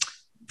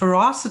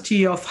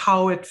ferocity of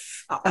how it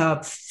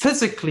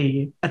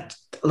physically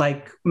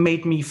like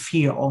made me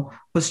feel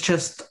was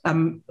just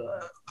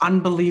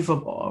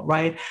unbelievable,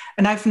 right?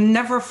 And I've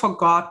never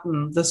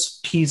forgotten this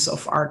piece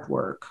of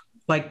artwork,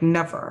 like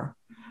never.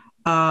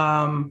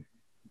 And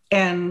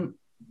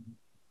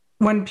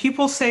when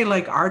people say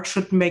like art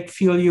should make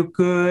feel you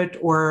good,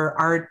 or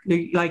art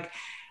like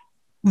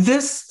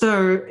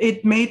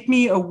it made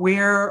me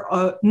aware,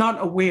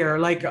 not aware,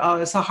 like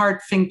it's a hard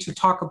thing to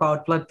talk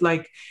about, but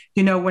like,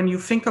 you know, when you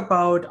think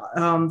about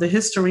the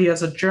history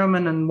as a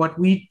German and what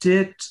we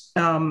did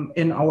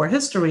in our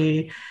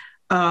history,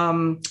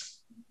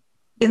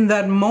 in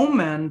that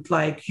moment,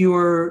 like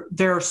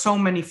there are so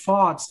many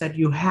thoughts that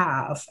you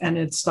have, and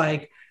it's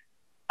like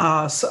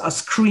a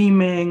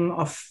screaming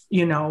of,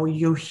 you know,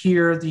 you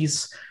hear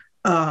these,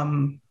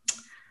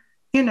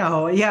 you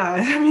know, yeah,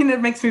 I mean,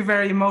 it makes me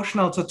very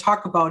emotional to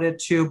talk about it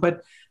too,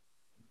 but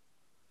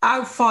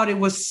I thought it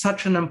was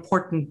such an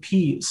important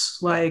piece.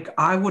 Like,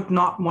 I would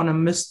not want to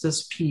miss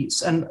this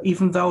piece. And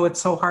even though it's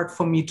so hard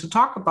for me to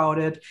talk about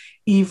it,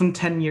 even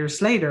 10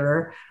 years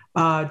later,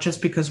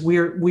 just because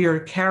we are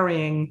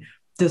carrying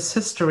this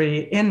history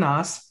in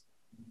us,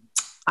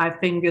 I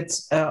think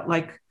it's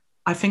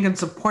I think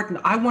it's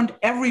important. I want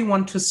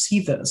everyone to see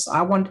this.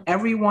 I want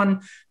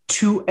everyone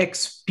to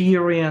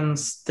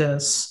experience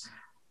this,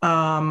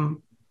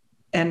 and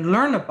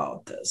learn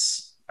about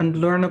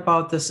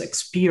this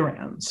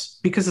experience,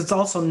 because it's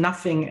also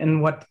nothing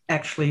in what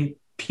actually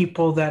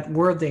people that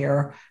were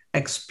there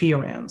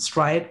experienced,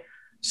 right?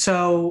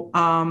 So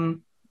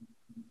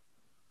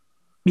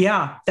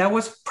yeah, that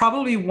was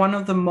probably one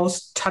of the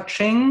most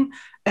touching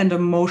and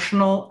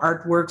emotional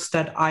artworks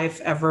that I've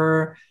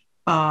ever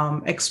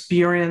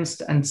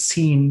experienced and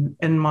seen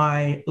in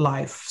my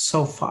life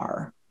so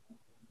far.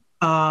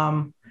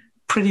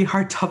 Pretty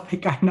hard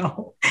topic, I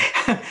know,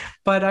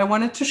 but I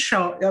wanted to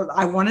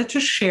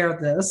share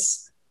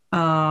this,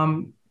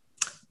 and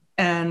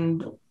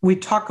we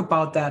talk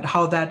about that,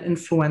 how that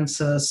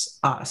influences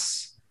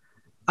us.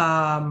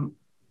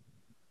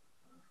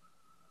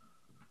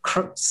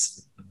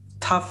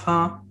 Tough,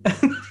 huh?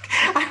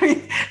 I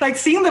mean, like,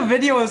 seeing the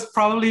video is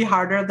probably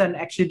harder than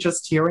actually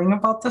just hearing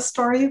about the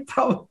story,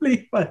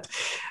 probably, but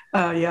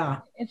yeah.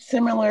 It's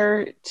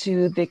similar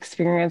to the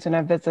experience when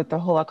I visit the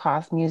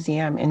Holocaust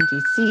Museum in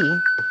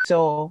DC.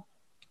 So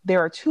there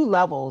are two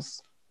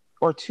levels,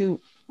 or two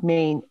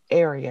main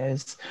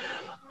areas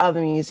of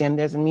the museum.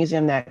 There's a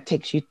museum that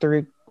takes you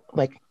through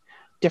like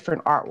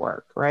different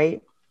artwork,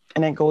 right?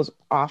 And it goes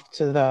off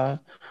to the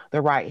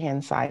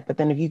right-hand side. But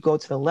then if you go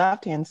to the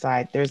left-hand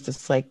side, there's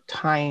this like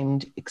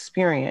timed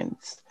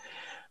experience.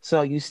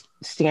 So you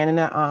stand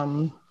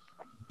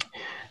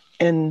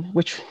in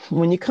which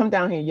when you come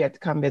down here, you have to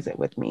come visit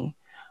with me.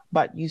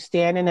 But you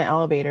stand in the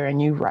elevator and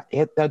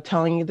they're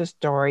telling you the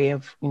story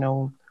of, you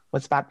know,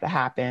 what's about to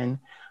happen.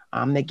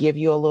 They give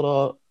you a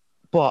little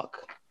book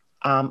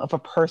of a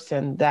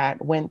person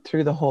that went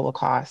through the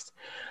Holocaust,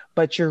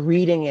 but you're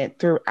reading it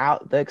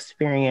throughout the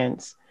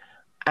experience,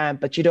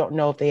 but you don't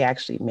know if they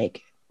actually make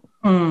it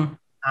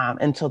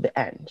until the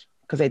end,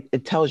 because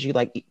it tells you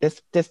like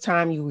this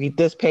time you read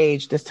this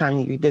page, this time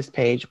you read this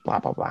page, blah,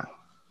 blah, blah.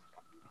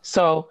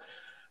 So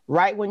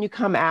right when you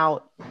come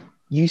out,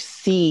 you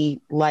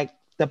see like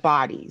the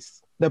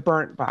bodies, the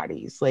burnt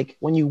bodies, like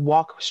when you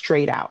walk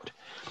straight out.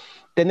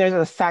 Then there's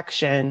a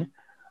section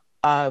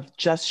of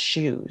just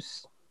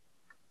shoes.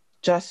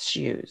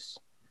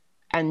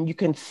 And you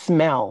can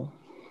smell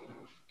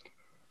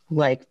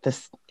like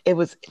this. It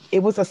was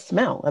a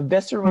smell, a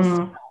visceral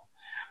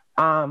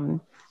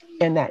smell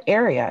in that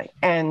area.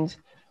 And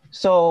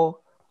so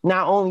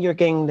not only you're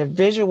getting the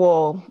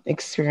visual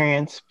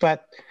experience,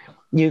 but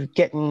you're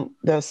getting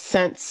the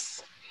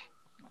sense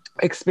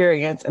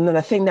experience. And then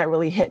the thing that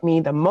really hit me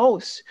the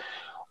most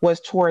was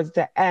towards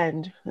the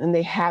end. And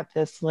they had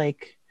this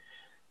like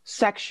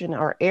section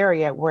or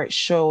area where it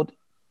showed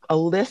a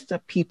list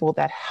of people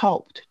that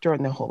helped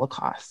during the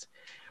Holocaust.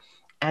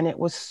 And it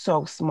was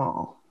so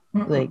small,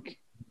 like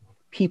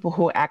people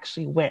who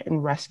actually went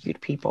and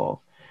rescued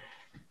people.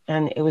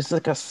 And it was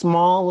like a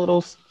small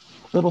little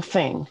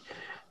thing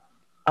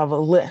of a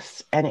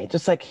list. And it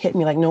just like hit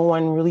me like no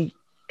one really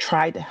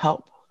tried to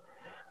help.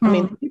 I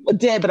mean, people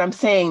did, but I'm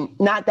saying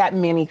not that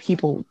many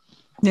people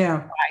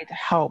tried to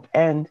help.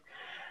 And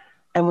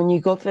when you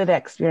go through that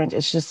experience,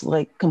 it's just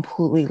like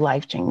completely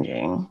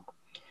life-changing.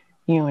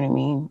 You know what I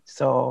mean?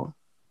 So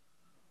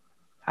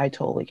I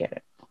totally get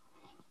it.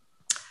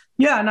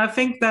 Yeah, and I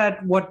think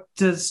that what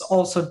this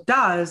also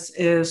does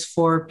is,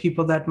 for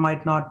people that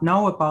might not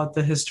know about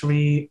the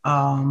history,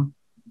 I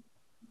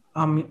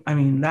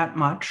mean, that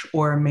much,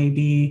 or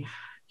maybe,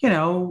 you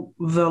know,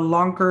 the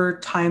longer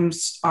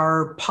times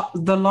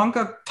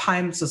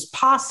is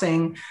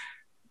passing,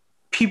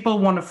 people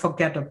want to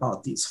forget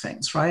about these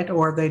things, right?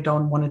 Or they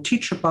don't want to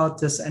teach about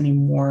this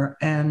anymore,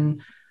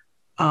 and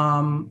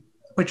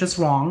which is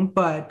wrong.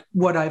 But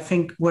what I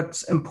think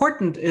what's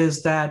important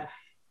is that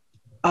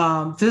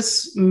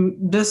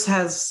this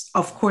has,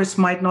 of course,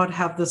 might not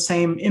have the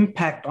same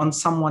impact on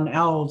someone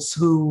else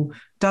who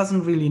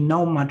doesn't really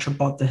know much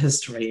about the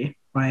history,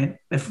 right?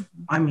 If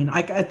I mean,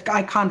 I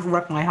can't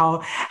wrap my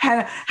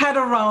head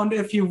around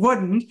if you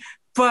wouldn't,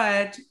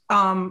 but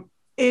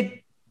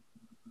it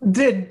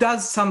did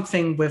does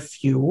something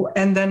with you,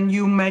 and then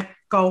you might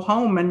go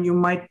home and you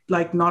might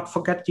like not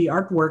forget the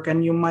artwork,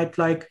 and you might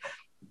like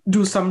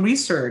do some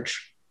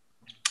research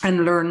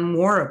and learn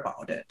more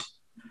about it.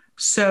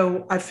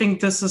 So I think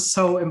this is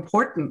so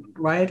important,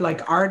 right?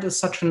 Like art is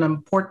such an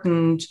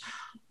important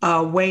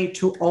way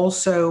to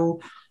also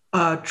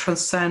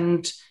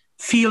transcend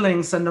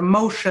feelings and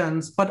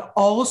emotions, but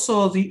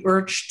also the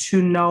urge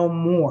to know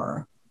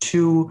more,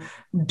 to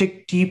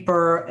dig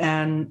deeper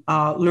and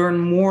learn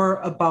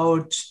more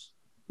about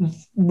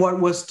what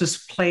was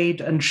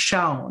displayed and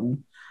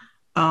shown.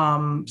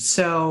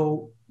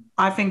 So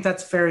I think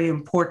that's very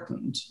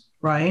important,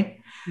 right?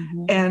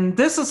 Mm-hmm. And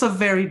this is a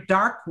very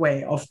dark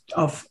way of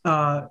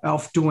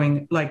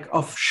doing, like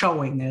of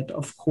showing it,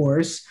 of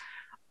course.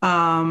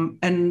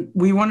 And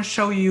we want to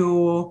show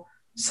you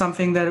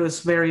something that was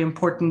very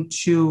important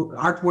to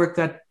artwork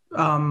that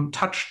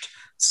touched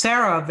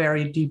Sarah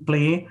very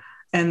deeply,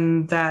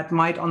 and that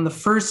might, on the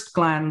first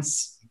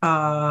glance,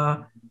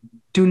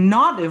 do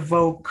not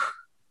evoke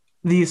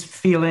these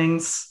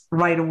feelings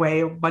right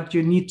away, but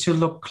you need to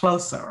look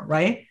closer,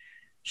 right?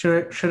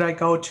 Should I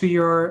go to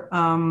your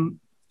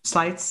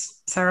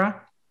slides,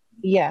 Sarah?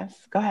 Yes,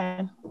 go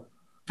ahead.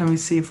 Let me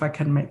see if I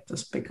can make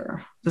this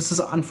bigger. This is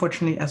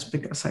unfortunately as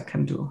big as I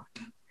can do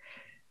it.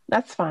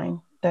 That's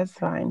fine. That's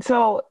fine.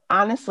 So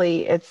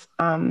honestly, it's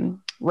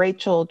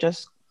Rachel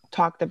just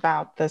talked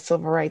about the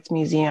Civil Rights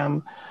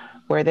Museum,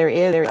 where there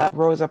is a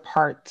Rosa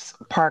Parks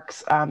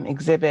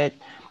exhibit.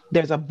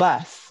 There's a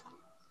bus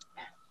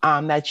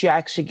that you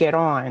actually get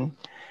on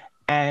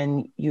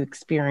and you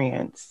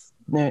experience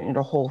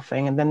the whole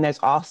thing. And then there's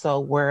also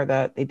where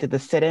they did the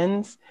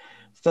sit-ins.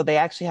 So they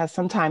actually have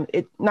sometimes,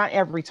 not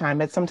every time,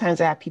 but sometimes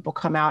they have people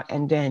come out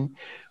and then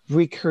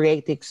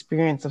recreate the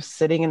experience of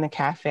sitting in the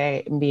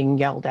cafe and being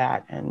yelled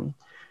at and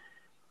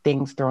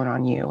things thrown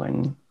on you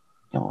and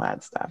all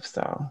that stuff.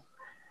 So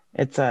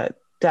it's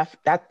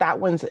that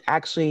one's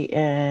actually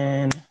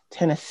in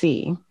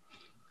Tennessee,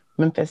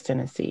 Memphis,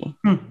 Tennessee.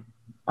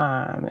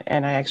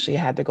 And I actually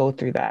had to go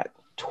through that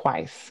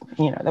twice.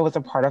 That was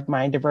a part of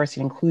my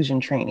diversity and inclusion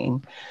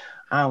training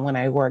when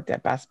I worked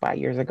at Best Buy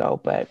years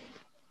ago. But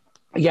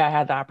yeah, I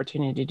had the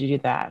opportunity to do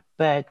that.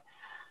 But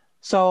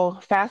so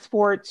fast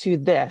forward to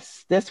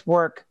this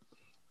work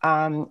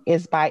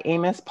is by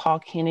Amos Paul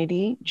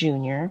Kennedy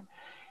Jr.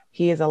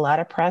 He is a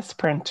letterpress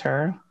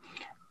printer.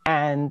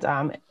 And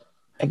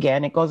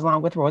again, it goes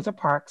along with Rosa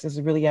Parks. It's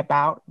really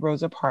about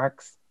Rosa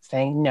Parks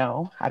saying,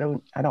 no, I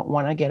don't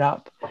want to get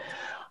up.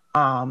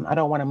 I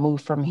don't want to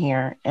move from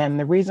here. And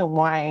the reason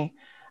why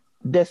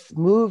this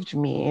moved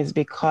me is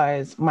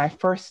because my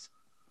first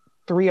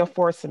 3 or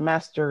 4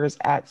 semesters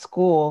at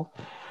school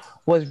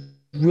was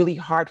really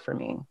hard for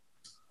me,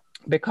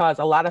 because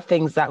a lot of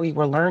things that we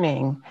were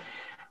learning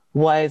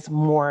was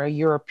more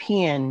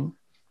European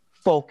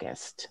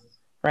focused,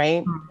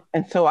 right?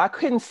 And so I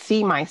couldn't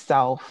see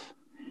myself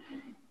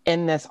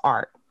in this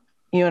art.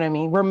 You know what I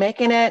mean? We're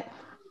making it,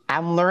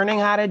 I'm learning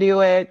how to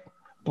do it,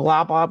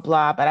 blah, blah,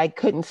 blah, but I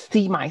couldn't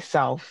see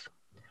myself,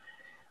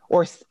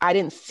 or I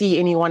didn't see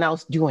anyone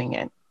else doing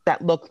it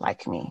that looked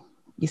like me.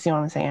 You see what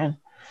I'm saying?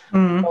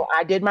 Mm-hmm. So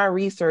I did my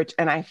research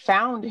and I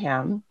found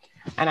him,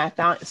 and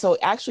so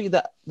actually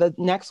the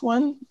next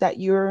one that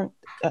you're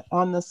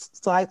on the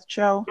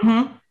slideshow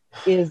mm-hmm.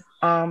 is,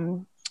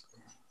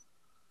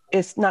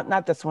 it's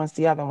not this one, it's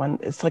the other one.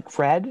 It's like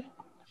red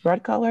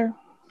color.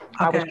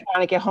 Okay. I was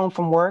trying to get home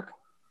from work.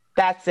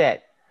 That's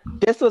it.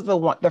 This was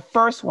the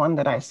first one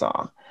that I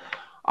saw.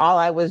 All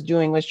I was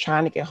doing was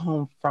trying to get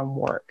home from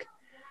work.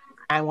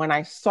 And when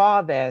I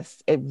saw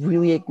this, it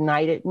really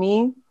ignited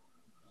me.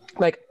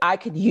 Like, I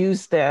could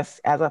use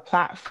this as a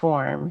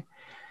platform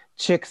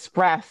to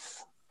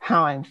express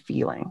how I'm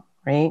feeling,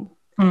 right?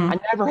 I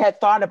never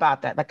had thought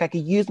about that. Like, I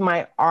could use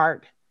my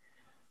art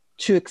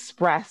to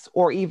express,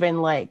 or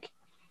even like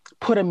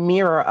put a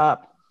mirror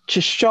up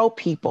to show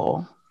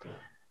people,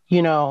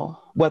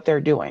 what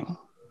they're doing,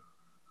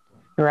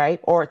 right?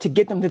 Or to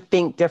get them to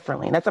think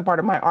differently. And that's a part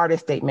of my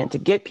artist statement, to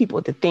get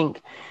people to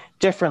think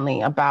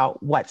differently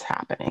about what's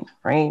happening,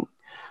 right?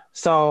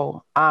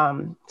 So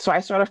I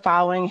started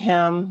following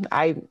him.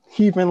 I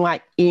even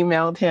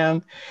emailed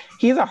him.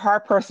 He's a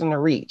hard person to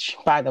reach,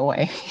 by the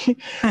way.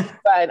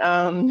 But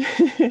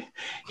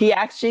he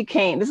actually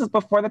came, this is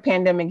before the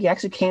pandemic, he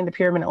actually came to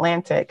Pyramid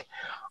Atlantic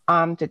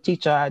to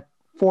teach a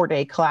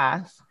 4-day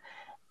class.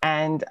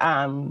 And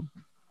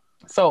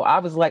so I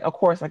was like, of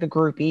course, like a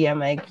groupie. I'm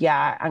like,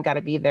 yeah, I gotta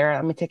be there.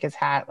 Let me take his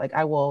hat. Like,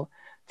 I will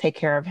take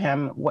care of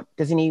him. What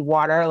does he need?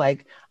 Water?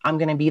 Like, I'm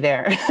gonna be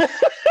there.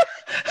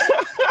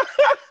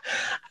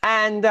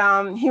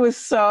 And he was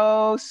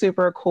so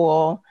super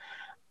cool.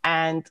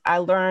 And I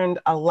learned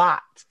a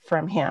lot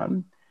from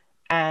him.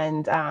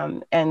 And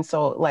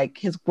so like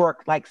his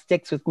work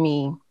sticks with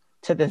me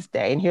to this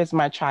day. And here's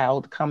my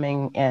child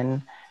coming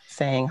and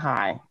saying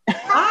hi.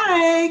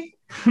 Hi.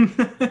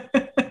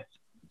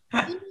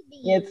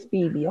 It's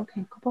Phoebe.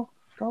 Okay, go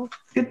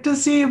Good to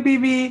see you,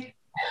 BB.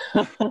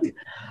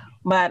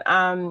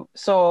 But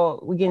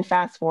so we can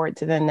fast forward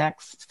to the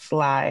next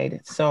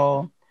slide.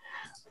 So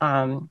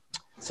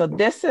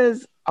this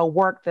is a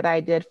work that I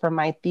did for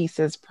my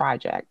thesis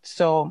project.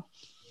 So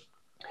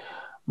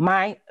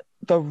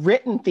the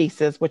written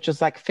thesis, which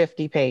was like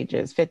 50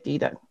 pages, 50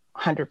 to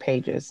 100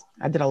 pages.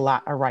 I did a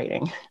lot of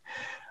writing.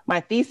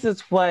 My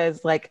thesis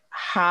was like,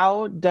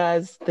 how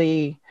does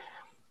the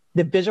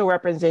visual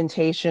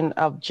representation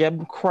of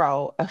Jim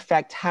Crow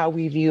affect how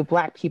we view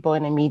Black people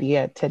in the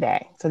media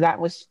today? So that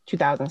was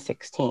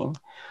 2016.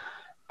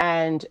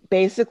 And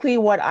basically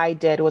what I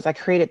did was I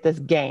created this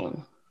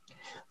game.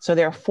 So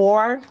there are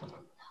 4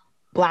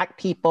 Black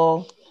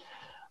people,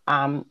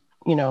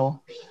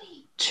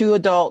 2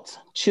 adults,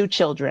 2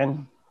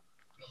 children.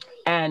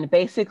 And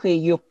basically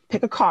you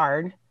pick a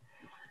card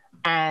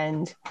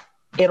and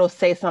it'll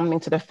say something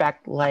to the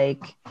effect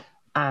like,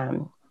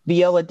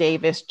 Viola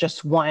Davis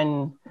just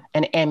won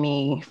an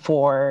Emmy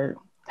for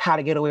How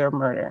to Get Away with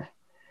Murder.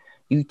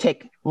 You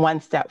take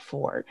 1 step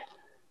forward.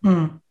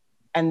 And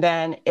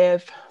then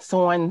if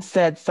someone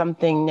said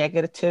something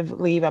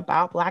negatively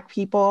about Black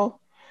people,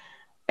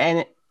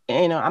 and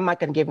I'm not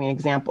going to give you an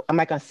example. I'm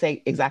not going to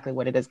say exactly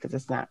what it is because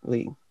it's not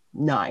really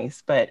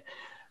nice, but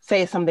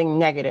say something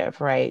negative,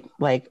 right?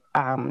 Like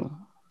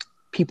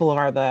people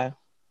are the,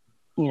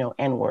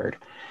 N-word.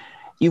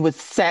 You would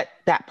set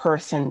that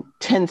person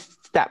 10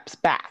 steps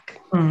back.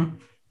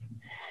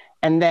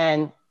 And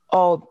then,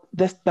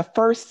 the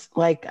first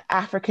like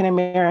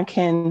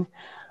African-American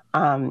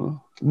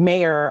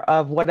mayor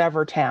of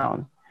whatever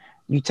town,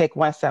 you take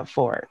 1 step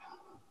forward.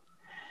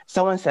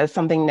 Someone says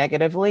something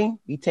negatively,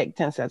 you take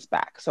 10 steps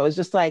back. So it's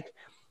just like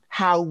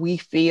how we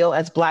feel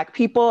as Black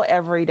people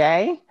every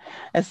day.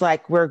 It's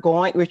like we're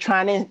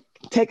trying to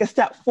take a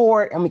step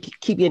forward and we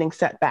keep getting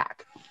set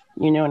back.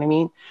 You know what I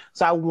mean?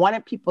 So I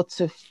wanted people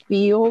to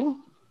feel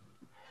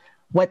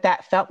what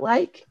that felt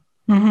like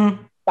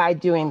by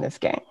doing this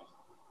game.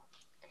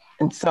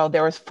 And so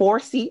there was 4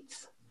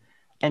 seats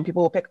and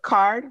people will pick a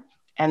card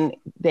and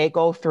they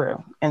go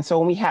through. And so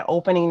when we had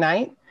opening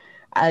night,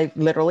 I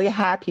literally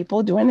had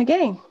people doing the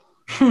game.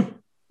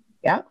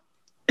 Yeah.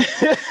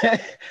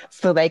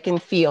 So they can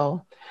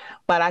feel.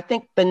 But I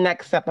think the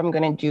next step I'm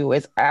going to do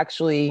is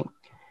actually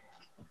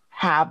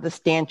have the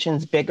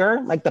stanchions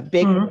bigger, like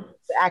the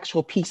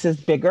actual pieces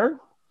bigger.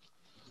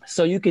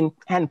 So you can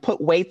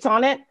put weights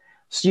on it.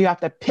 So you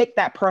have to pick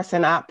that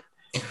person up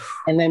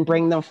and then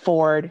bring them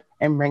forward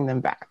and bring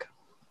them back.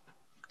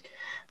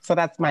 So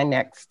that's my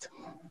next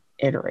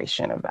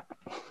iteration of that.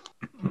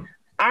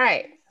 All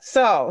right.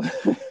 So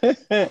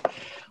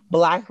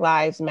Black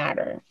Lives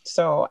Matter.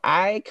 So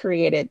I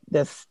created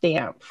this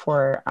stamp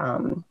for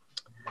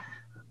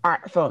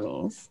Art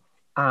Foamies.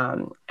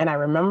 And I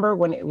remember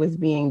when it was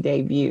being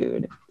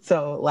debuted.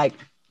 So like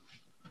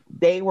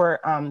they were,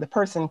 the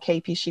person,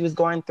 KP, she was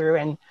going through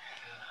and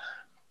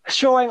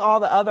showing all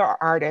the other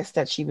artists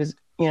that she was,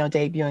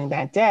 debuting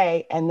that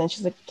day. And then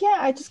she's like, yeah,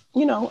 I just,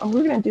 we're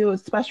going to do a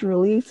special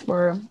release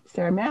for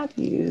Sarah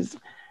Matthews.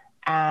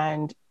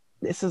 And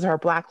this is her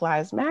Black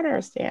Lives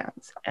Matter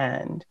stance.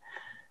 And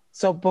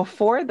so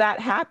before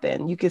that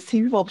happened, you could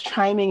see people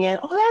chiming in,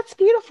 oh, that's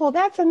beautiful,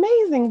 that's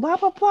amazing, blah,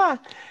 blah, blah.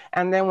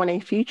 And then when they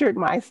featured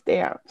my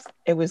stamps,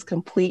 it was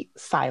complete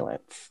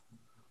silence.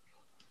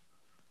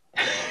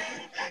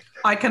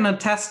 I can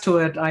attest to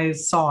it. I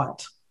saw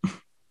it.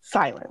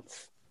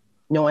 Silence.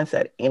 No one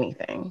said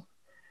anything.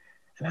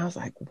 And I was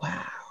like,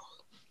 wow.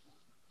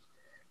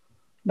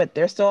 But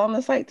they're still on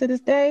the site to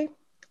this day,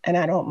 and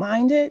I don't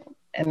mind it.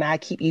 And I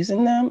keep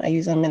using them. I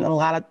use them in a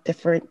lot of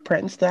different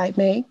prints that I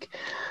make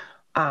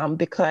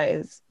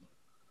because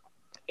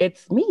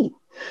it's me.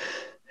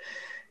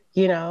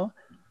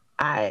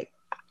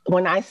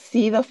 When I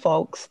see the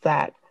folks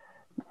that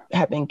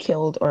have been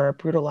killed or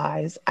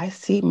brutalized, I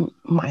see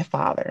my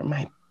father,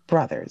 my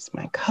brothers,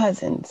 my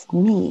cousins,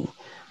 me,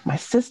 my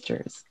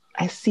sisters.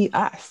 I see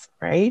us,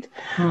 right?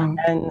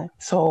 And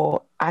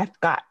so I've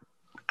got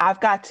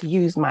to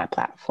use my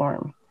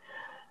platform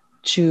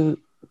to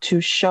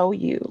show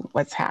you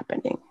what's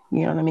happening.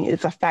 You know what I mean?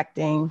 It's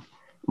affecting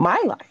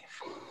my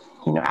life.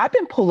 I've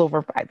been pulled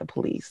over by the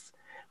police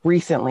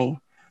recently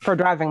for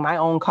driving my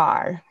own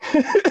car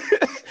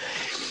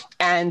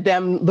and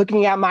them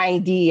looking at my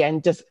ID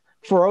and just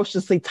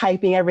ferociously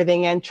typing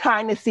everything in,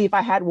 trying to see if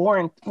I had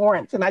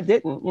warrants, and I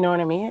didn't, you know what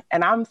I mean?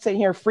 And I'm sitting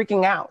here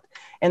freaking out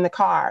in the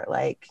car,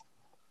 like,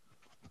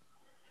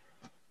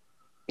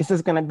 this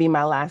is going to be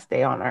my last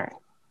day on earth.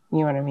 You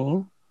know what I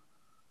mean?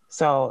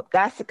 So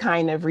that's the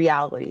kind of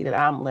reality that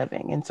I'm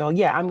living. And so,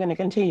 yeah, I'm going to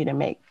continue to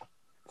make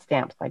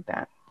stamps like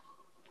that.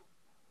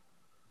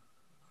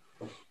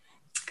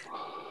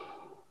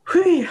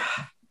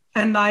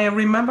 And I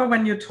remember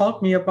when you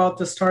told me about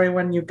the story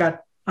when you got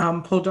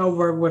pulled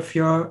over with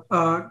your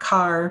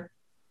car.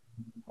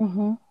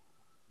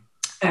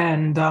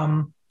 And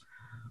I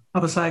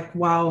was like,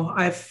 wow,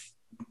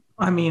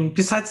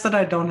 besides that,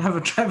 I don't have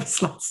a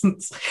driver's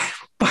license,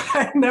 but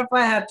I never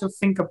had to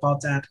think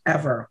about that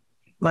ever.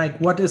 Like,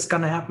 what is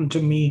going to happen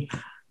to me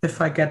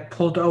if I get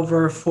pulled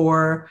over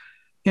for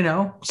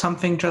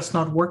something just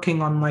not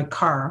working on my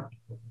car.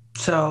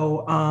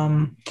 So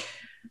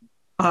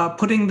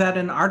putting that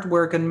in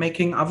artwork and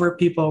making other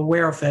people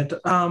aware of it.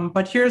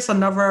 But here's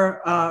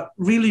another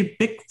really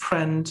big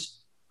trend.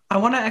 I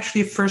want to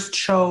actually first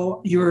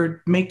show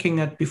you're making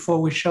it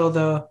before we show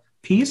the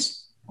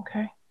piece.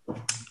 Okay.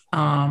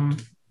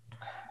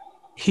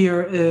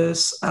 Here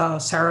is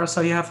Sarah,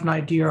 so you have an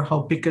idea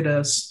how big it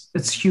is.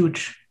 It's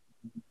huge.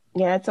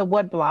 Yeah, it's a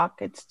wood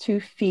block. It's 2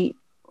 feet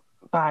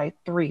by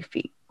 3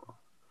 feet.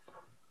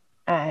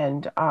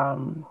 And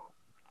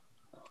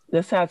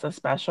this has a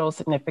special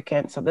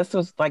significance. So this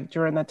was like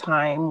during the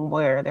time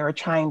where they were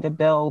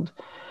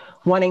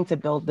wanting to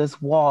build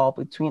this wall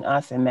between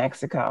us and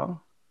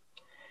Mexico.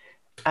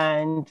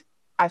 And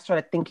I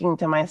started thinking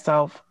to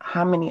myself,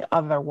 how many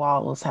other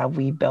walls have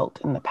we built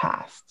in the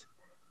past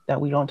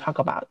that we don't talk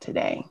about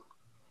today?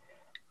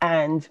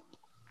 And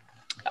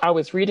I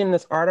was reading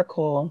this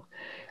article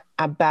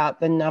about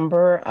the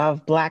number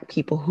of Black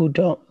people who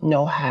don't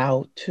know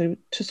how to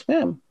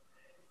swim.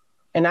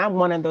 And I'm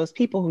one of those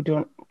people who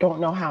don't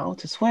know how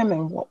to swim.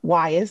 And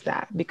why is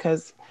that?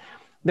 Because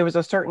there was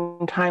a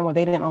certain time where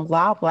they didn't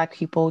allow Black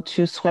people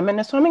to swim in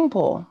a swimming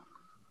pool.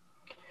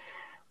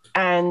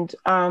 And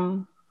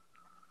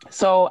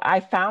so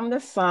I found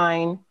this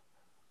sign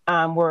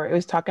where it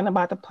was talking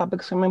about the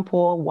public swimming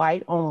pool,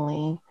 white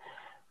only.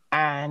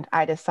 And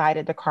I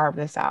decided to carve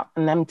this out.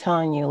 And I'm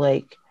telling you,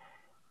 like,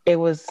 it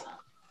was,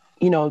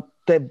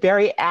 the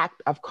very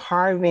act of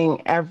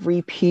carving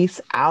every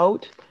piece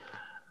out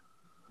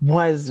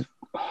was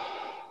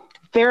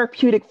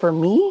therapeutic for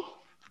me.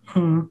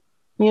 You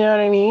know what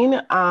I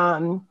mean?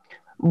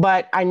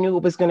 But I knew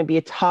it was going to be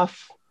a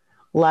tough,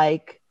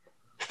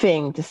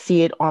 thing to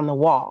see it on the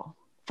wall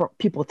for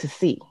people to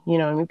see, you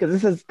know what I mean?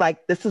 Because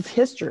this is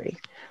history.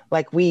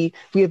 Like we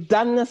have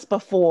done this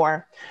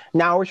before.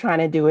 Now we're trying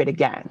to do it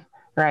again,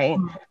 right?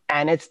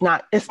 And it's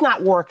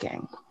not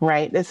working,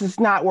 right? This is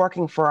not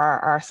working for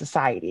our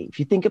society. If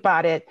you think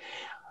about it,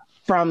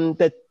 from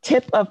the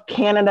tip of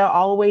Canada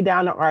all the way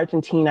down to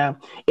Argentina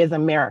is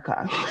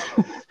America.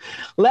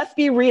 Let's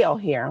be real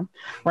here,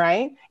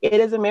 right? It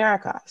is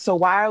America. So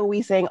why are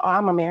we saying, oh,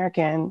 I'm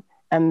American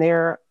and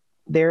they're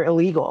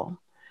illegal?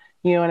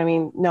 You know what I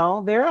mean?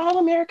 No, they're all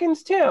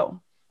Americans too.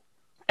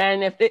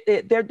 And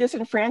if they're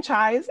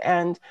disenfranchised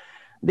and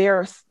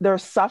they're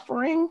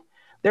suffering,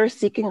 they're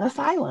seeking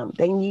asylum.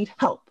 They need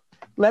help.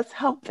 Let's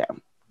help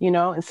them,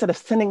 instead of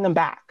sending them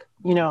back,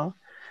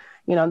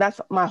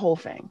 that's my whole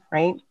thing,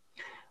 right?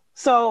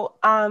 So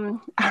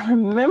I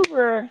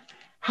remember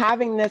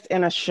having this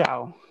in a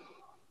show.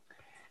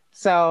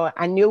 So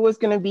I knew it was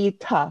going to be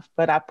tough,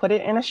 but I put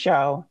it in a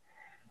show.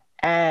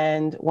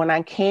 And when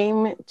I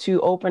came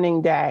to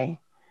opening day,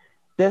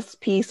 this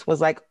piece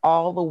was like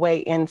all the way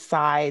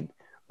inside,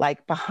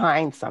 like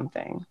behind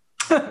something,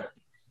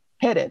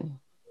 hidden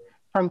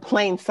from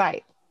plain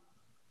sight.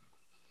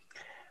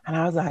 And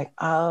I was like,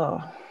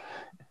 oh,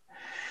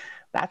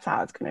 that's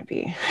how it's going to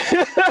be.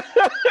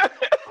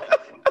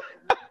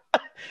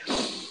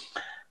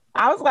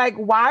 I was like,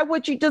 why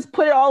would you just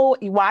put it all?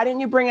 Why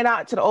didn't you bring it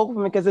out to the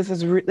open? Because this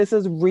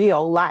is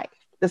real life.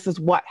 This is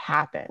what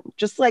happened.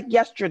 Just like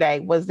yesterday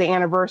was the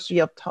anniversary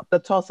of the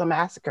Tulsa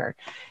massacre.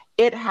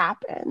 It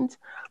happened.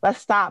 Let's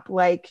stop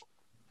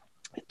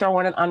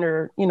throwing it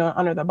under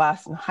the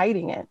bus and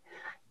hiding it.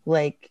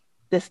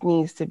 This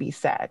needs to be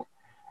said.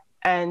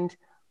 And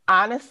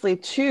honestly,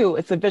 too,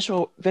 it's a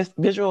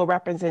visual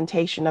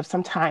representation of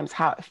sometimes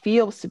how it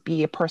feels to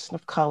be a person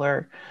of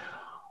color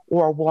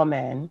or a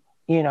woman.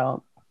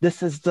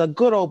 This is the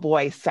good old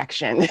boy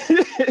section.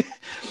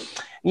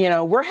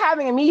 We're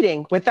having a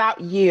meeting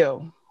without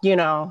you. We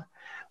don't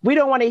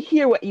want to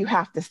hear what you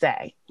have to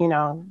say.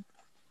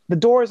 The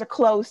doors are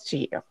closed to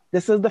you.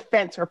 This is the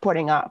fence we're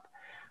putting up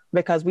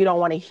because we don't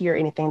want to hear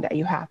anything that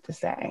you have to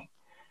say.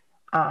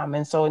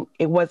 And so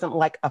it wasn't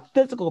like a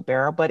physical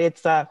barrier, but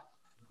it's a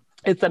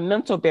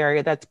mental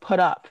barrier that's put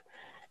up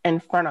in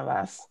front of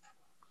us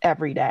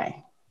every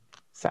day.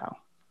 So,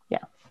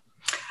 yeah.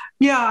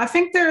 Yeah, I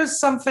think there's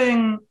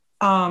something,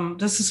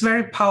 this is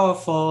very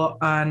powerful.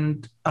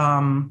 And,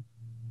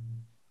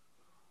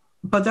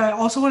 but I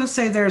also want to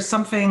say there's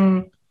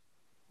something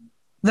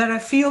that I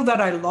feel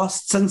that I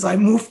lost since I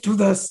moved to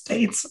the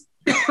States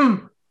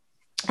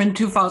in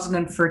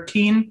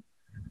 2013.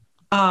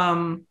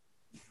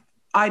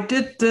 I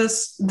did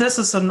this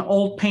is an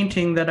old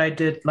painting that I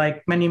did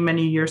many,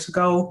 many years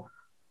ago.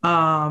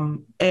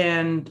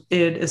 And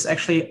it is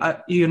actually,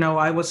 I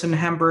was in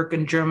Hamburg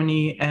in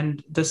Germany,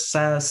 and this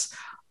says,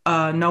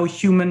 no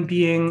human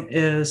being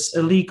is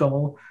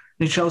illegal.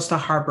 It shows the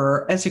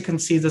harbor. As you can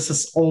see, this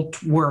is old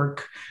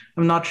work.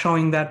 I'm not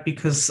showing that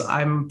because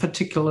I'm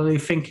particularly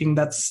thinking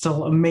that's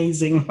still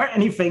amazing or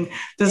anything.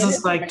 This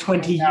is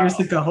 20 years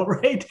ago,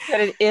 right?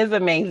 But it is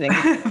amazing.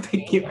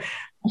 Thank you.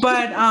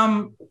 But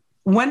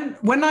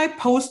when I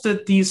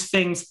posted these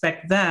things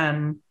back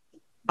then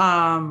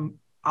on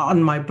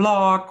my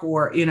blog,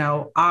 or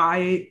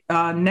I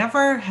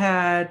never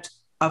had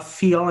a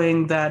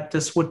feeling that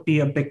this would be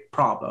a big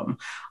problem.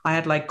 I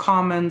had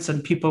comments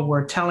and people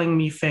were telling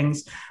me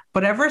things,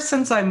 But ever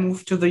since I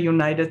moved to the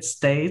United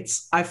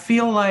States, I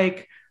feel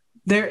like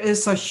there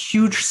is a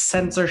huge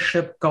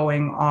censorship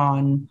going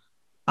on,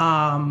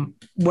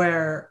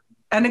 where,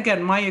 and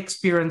again, my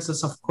experience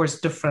is, of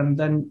course, different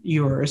than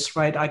yours,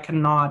 right? I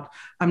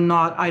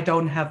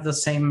don't have the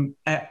same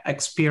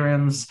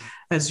experience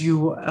as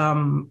you,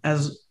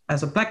 as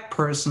a Black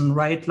person,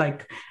 right?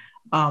 Like,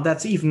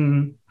 that's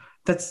even,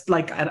 that's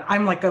like,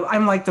 I'm like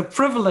the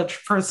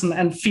privileged person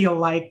and feel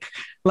like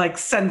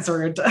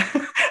censored,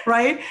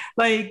 right?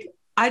 Like,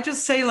 I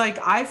just say like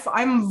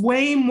I'm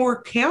way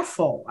more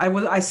careful.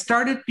 I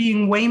started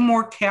being way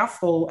more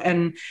careful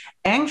and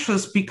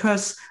anxious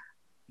because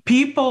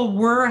people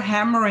were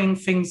hammering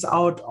things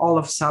out all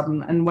of a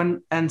sudden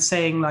and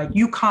saying like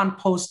you can't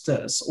post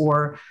this,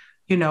 or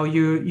you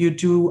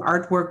do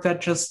artwork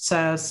that just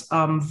says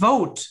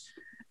vote,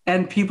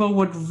 and people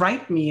would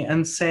write me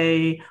and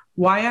say,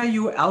 why are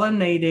you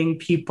alienating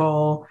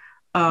people,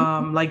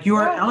 like you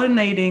are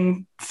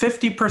alienating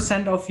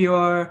 50%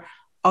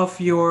 of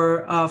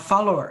your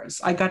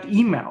followers. I got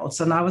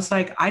emails and I was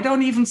like, I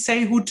don't even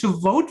say who to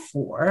vote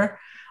for.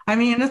 I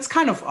mean, it's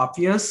kind of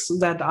obvious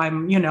that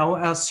I'm,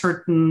 a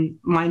certain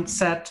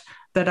mindset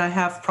that I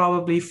have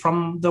probably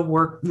from the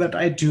work that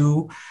I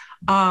do.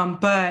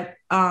 But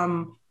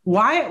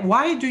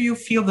why do you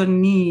feel the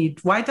need?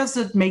 Why does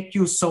it make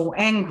you so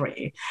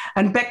angry?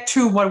 And back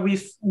to what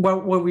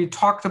we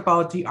talked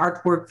about, the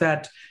artwork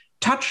that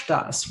touched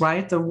us,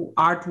 right? The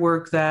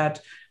artwork that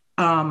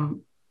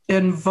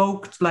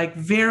invoked like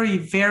very,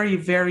 very,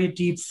 very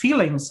deep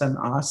feelings in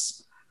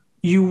us.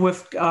 You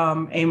with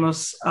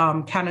Amos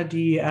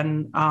Kennedy,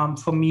 and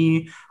for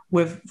me,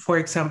 for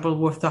example,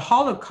 with the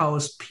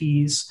Holocaust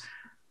piece.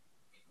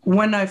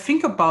 When I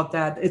think about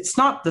that, it's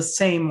not the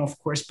same, of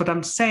course, but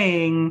I'm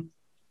saying,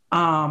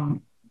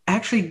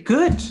 actually,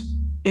 good.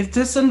 If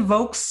this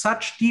invokes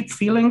such deep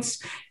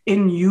feelings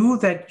in you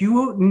that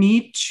you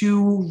need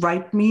to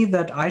write me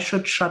that I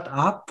should shut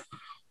up,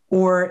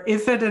 or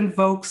if it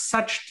invokes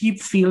such deep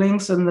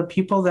feelings in the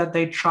people that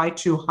they try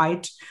to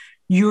hide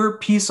your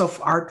piece of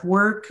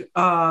artwork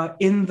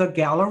in the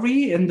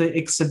gallery, in the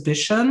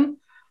exhibition,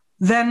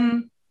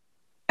 then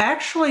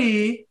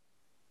actually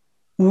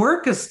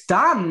work is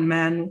done,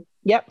 man.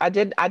 Yep, I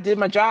did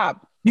my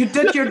job. You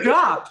did your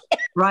job,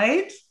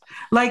 right?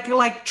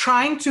 Like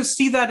trying to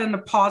see that in a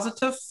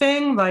positive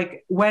thing,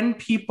 like when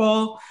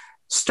people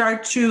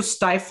start to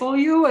stifle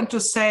you and to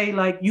say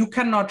like, you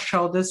cannot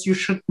show this, you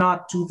should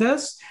not do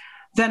this,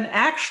 then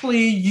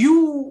actually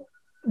you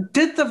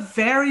did the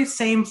very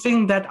same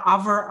thing that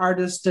other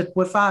artists did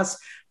with us.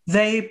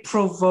 You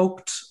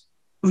provoked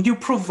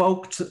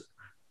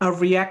a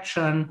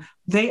reaction.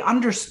 They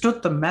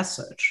understood the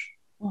message.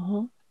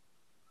 Mm-hmm.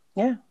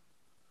 Yeah.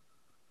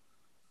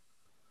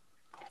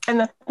 And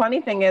the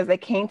funny thing is, they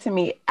came to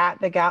me at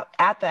the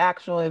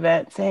actual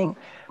event saying,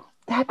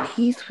 that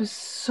piece was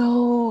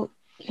so,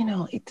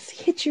 it just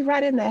hit you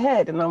right in the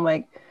head. And I'm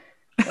like,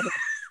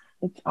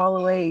 it's all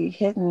the way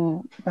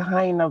hidden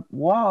behind a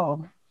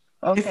wall.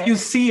 Okay. If you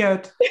see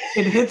it,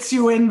 it hits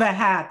you in the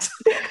hat.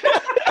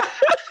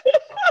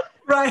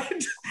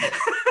 Right?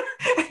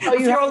 Oh,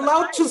 you're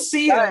allowed to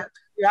see it.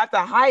 You have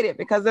to hide it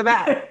because of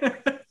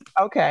that.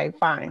 Okay,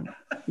 fine.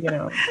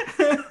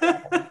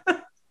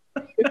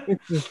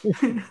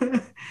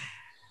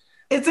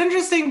 It's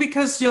interesting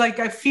because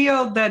I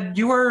feel that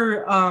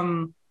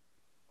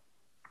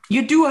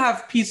you do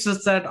have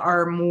pieces that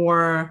are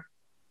more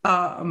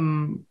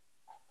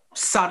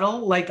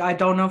subtle. Like, I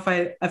don't know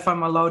if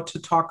I'm allowed to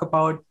talk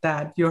about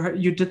that.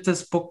 You did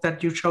this book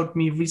that you showed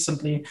me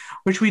recently,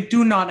 which we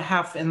do not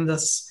have in the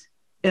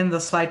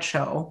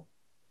slideshow.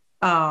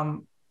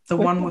 The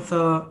one with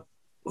the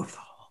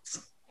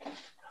holes.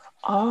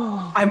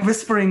 Oh, I'm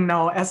whispering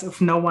now as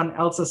if no one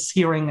else is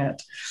hearing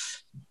it.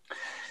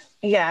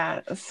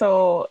 Yeah.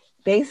 So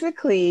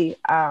basically,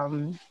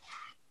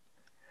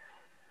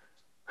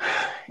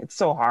 it's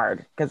so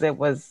hard because it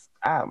was,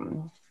 I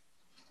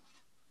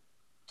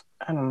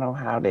don't know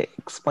how to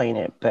explain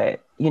it,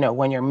 but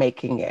when you're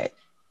making it,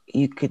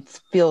 you could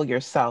feel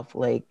yourself,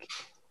 like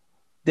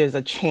there's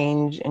a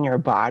change in your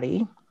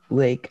body.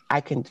 Like I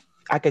could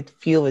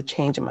feel a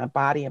change in my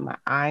body and my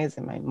eyes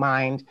and my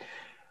mind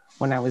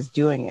when I was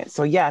doing it.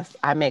 So yes,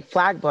 I make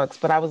flag books,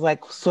 but I was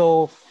like,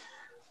 so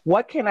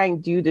what can I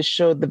do to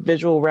show the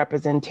visual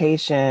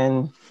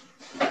representation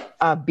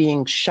of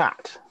being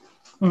shot?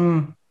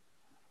 Mm.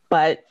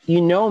 But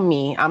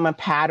me, I'm a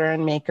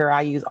pattern maker.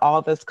 I use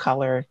all this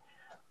color,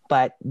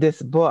 but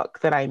this book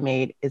that I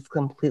made is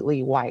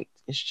completely white.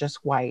 It's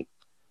just white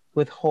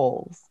with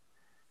holes.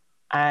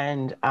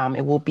 And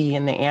it will be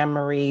in the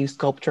Anne-Marie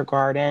Sculpture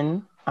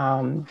Garden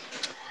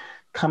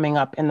coming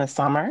up in the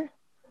summer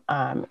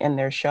in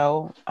their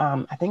show.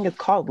 I think it's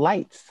called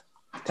Lights.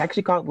 It's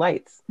actually called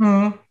Lights.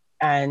 Mm.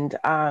 And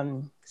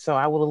so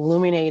I will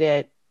illuminate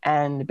it.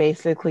 And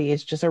basically,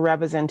 it's just a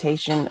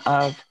representation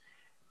of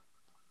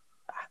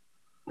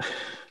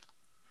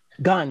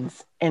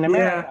guns in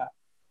America. Yeah.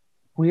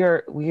 We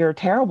are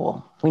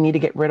terrible. We need to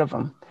get rid of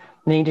them.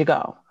 They need to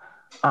go.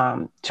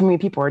 Too many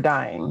people are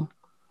dying.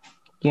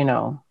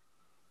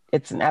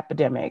 It's an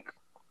epidemic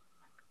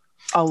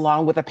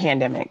along with a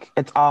pandemic.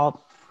 It's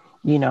all,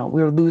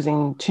 we're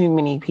losing too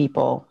many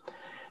people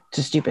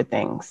to stupid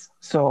things.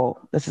 So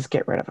let's just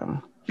get rid of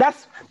them.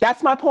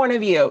 That's my point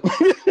of view.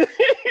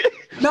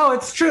 No,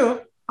 it's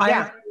true.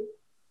 Yeah.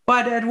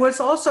 But it was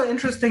also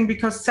interesting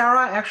because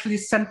Sarah actually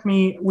sent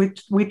me,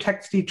 we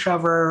text each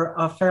other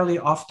fairly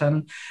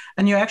often.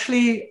 And you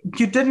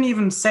didn't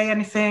even say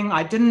anything.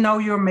 I didn't know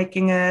you were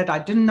making it. I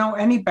didn't know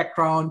any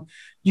background.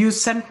 You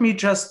sent me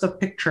just a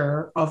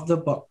picture of the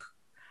book.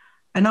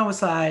 And I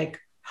was like,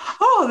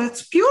 oh,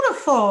 that's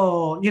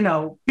beautiful,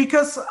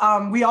 because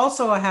we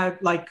also had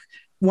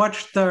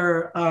watched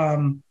their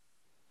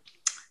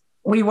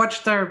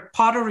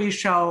pottery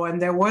show,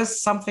 and there was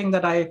something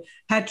that I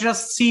had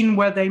just seen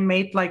where they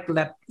made like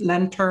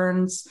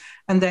lanterns,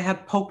 and they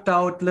had poked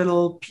out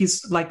little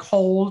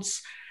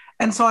holes.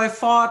 And so I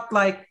thought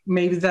like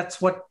maybe that's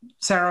what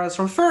Sarah is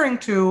referring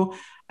to.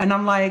 And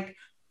I'm like,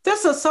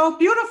 this is so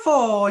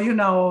beautiful,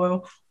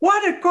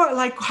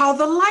 like how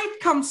the light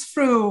comes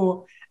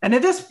through. And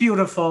it is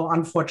beautiful,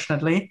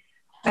 unfortunately.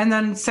 And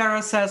then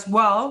Sarah says,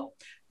 well,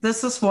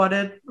 this is what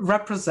it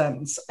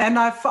represents. And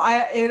I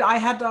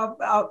had,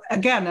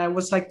 again, I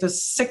was like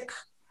this sick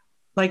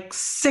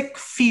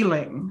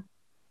feeling,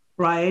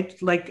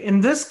 right? Like in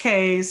this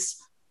case,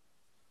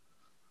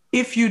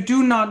 if you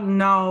do not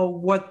know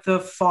what the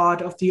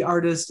thought of the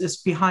artist is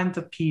behind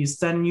the piece,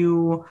 then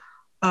you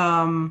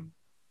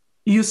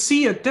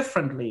see it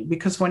differently,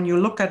 because when you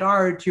look at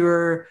art,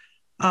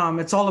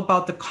 it's all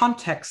about the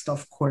context,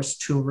 of course,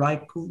 too,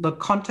 right? The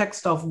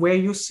context of where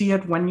you see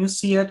it, when you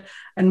see it,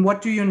 and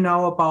what do you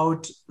know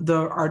about the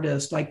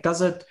artist? Like,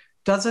 does it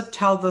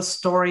tell the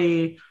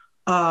story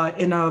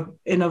in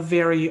a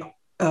very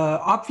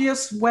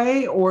obvious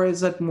way, or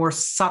is it more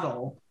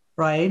subtle,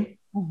 right?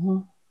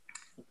 Mm-hmm.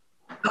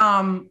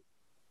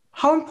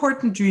 How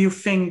important do you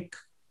think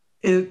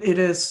it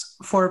is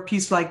for a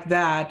piece like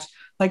that?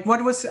 Like,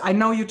 I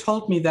know you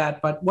told me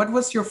that, but what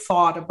was your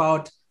thought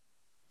about?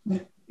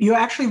 You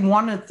actually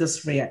wanted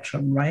this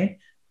reaction, right?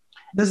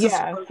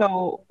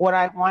 So what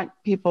I want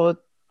people,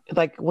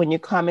 like when you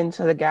come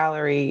into the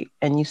gallery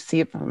and you see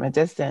it from a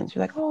distance,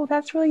 you're like, oh,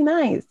 that's really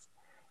nice.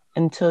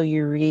 Until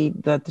you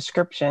read the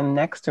description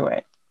next to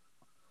it.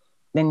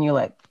 Then you're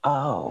like,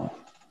 oh.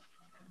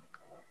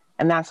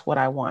 And that's what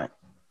I want.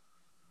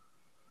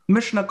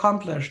 Mission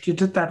accomplished. You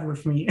did that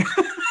with me.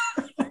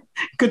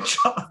 Good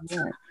job.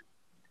 Yeah.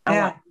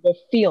 I want you to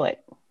feel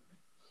it.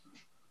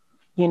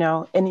 And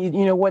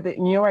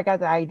where I got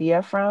the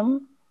idea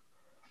from?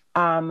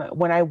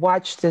 When I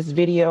watched this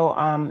video,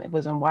 it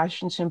was on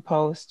Washington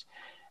Post,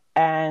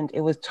 and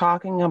it was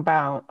talking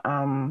about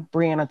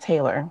Breonna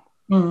Taylor.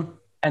 Mm.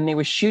 And they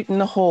were shooting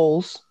the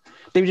holes.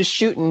 They were just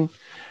shooting,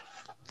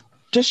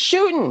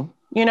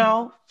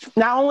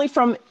 not only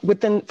from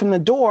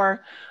the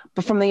door,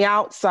 but from the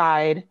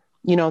outside,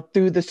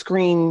 through the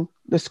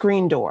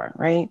screen door,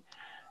 right?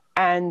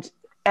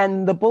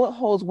 And the bullet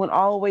holes went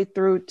all the way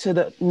through to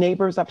the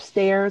neighbors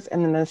upstairs,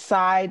 and then the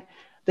side,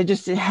 they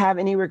just didn't have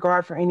any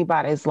regard for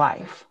anybody's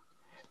life.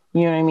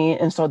 You know what I mean?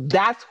 And so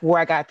that's where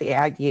I got the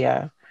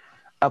idea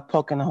of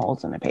poking the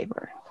holes in the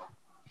paper.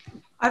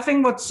 I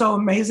think what's so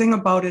amazing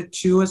about it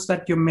too is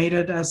that you made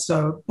it as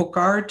a book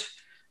art,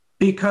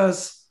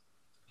 because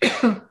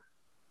it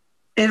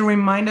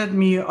reminded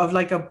me of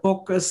like a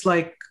book is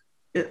like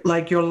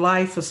your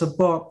life is a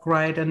book,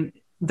 right? And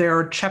there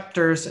are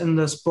chapters in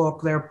this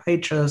book, there are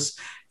pages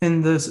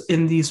in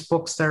these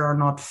books that are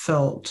not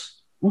filled.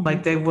 Mm-hmm.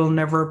 Like they will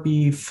never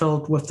be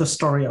filled with the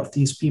story of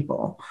these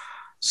people.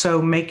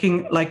 So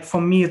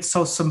for me, it's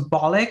so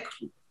symbolic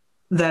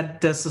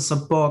that this is a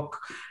book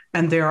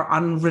and there are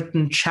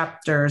unwritten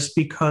chapters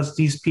because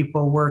these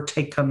people were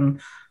taken,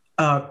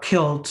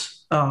 killed,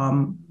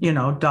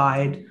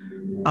 died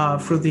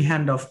through the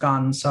hand of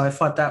guns. So I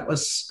thought that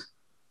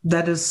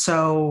is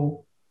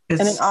so. And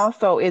then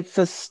also it's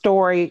a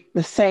story,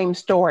 the same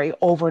story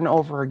over and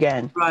over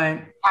again.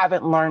 Right.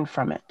 Haven't learned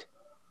from it.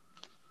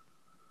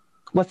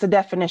 What's the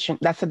definition?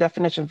 That's the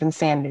definition of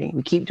insanity.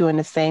 We keep doing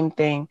the same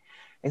thing,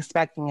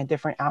 expecting a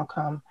different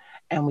outcome,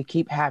 and we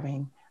keep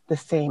having the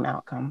same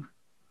outcome.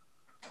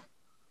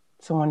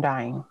 Someone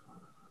dying.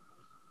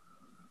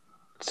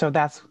 So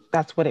that's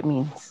what it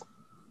means.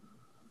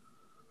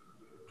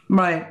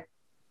 Right.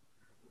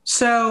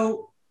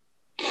 So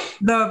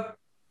the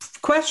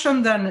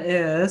question then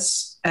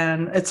is,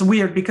 and it's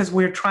weird because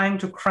we're trying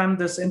to cram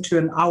this into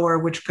an hour,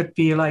 which could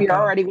be like we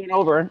already went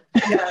over.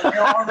 Yeah, we're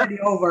already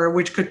over,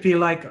 which could be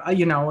like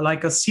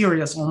like a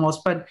series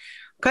almost. But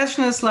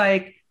question is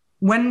like,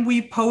 when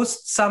we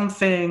post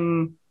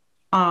something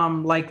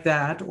like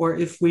that, or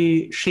if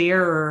we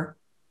share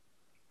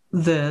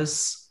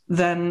this,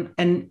 then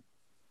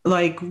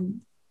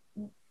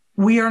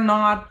we are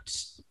not.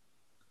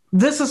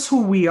 This is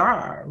who we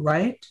are,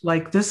 right?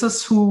 Like this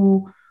is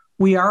who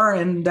we are,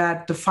 and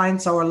that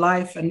defines our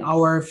life and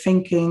our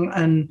thinking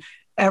and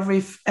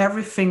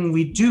everything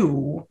we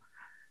do.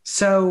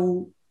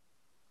 So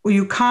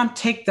you can't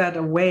take that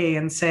away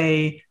and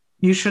say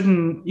you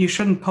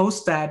shouldn't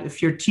post that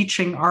if you're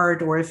teaching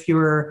art, or if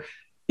you're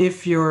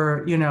if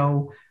you're,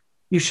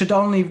 you should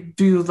only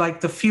do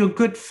like the feel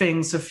good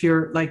things if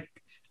you're like,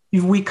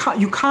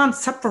 you can't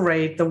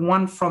separate the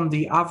one from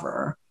the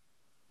other,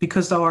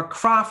 because our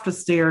craft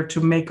is there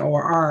to make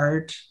our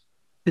art.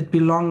 It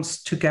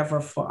belongs together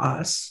for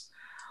us,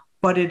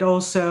 but it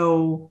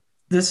also,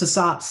 this is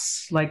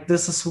us, like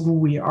this is who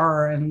we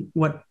are and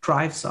what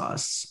drives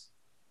us,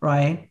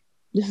 right?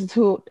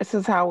 This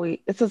is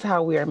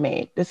how we are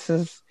made. This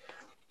is,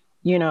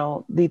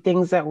 the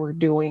things that we're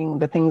doing,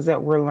 the things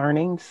that we're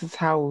learning. This is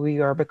how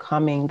we are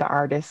becoming the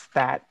artists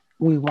that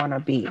we want to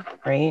be,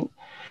 right?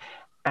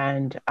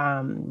 And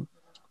the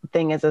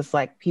thing is, it's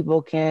like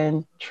people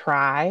can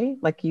try,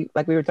 like we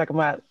were talking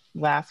about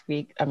last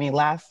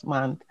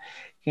month.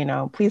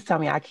 Please tell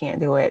me I can't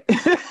do it.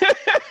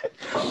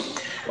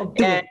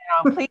 And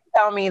please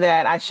tell me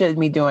that I shouldn't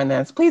be doing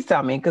this. Please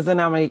tell me, because then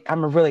I'm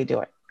gonna really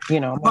do it.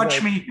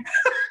 Watch me.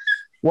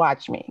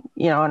 Watch me.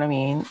 You know what I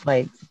mean?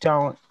 Like,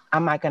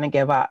 I'm not gonna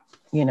give up.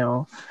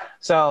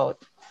 So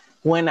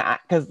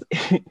because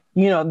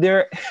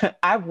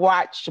I've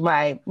watched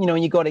when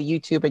you go to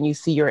YouTube and you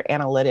see your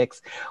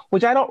analytics,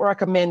 which I don't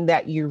recommend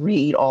that you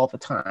read all the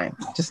time.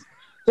 Just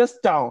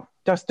don't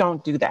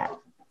do that.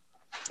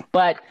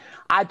 But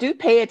I do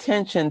pay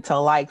attention to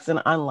likes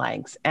and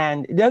unlikes,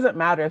 and it doesn't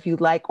matter if you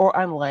like or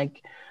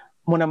unlike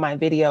one of my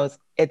videos.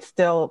 It's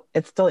still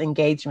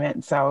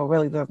engagement, so it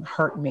really doesn't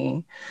hurt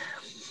me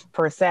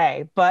per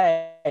se.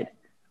 But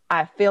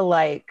I feel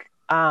like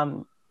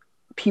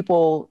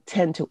people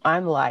tend to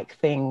unlike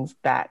things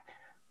that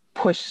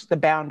push the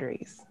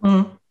boundaries.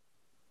 Mm.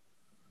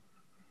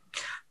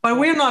 But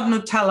we're not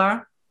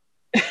Nutella,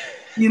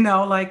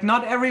 like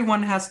not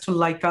everyone has to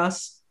like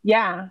us.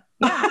 Yeah.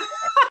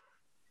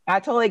 I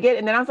totally get it.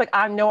 And then I was like,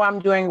 I know I'm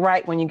doing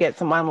right when you get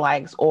some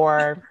unlikes,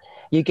 or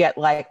you get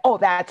like, oh,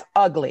 that's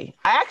ugly.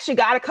 I actually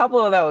got a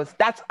couple of those.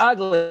 That's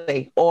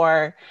ugly.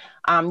 Or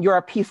you're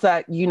a piece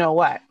of,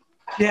 what?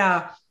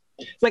 Yeah.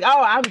 It's like,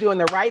 oh, I'm doing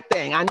the right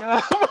thing. I know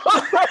I'm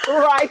on the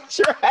right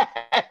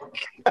track.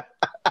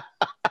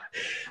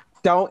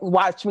 Don't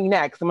watch me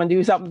next. I'm going to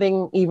do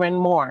something even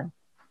more,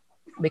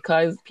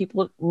 because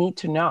people need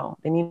to know.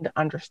 They need to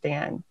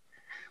understand,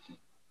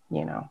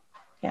 Yeah.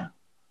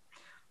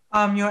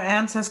 Your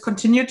aunt says,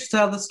 continue to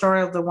tell the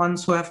story of the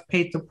ones who have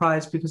paid the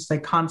price because they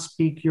can't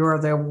speak. You're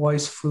their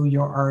voice through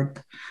your art.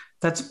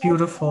 That's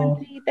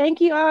beautiful.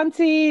 Thank you,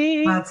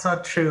 Auntie. That's so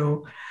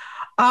true.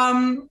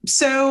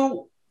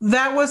 So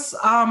that was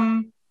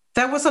a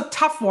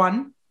tough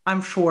one,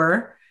 I'm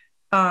sure.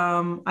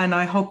 And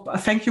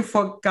thank you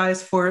for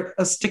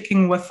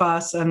sticking with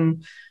us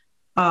and,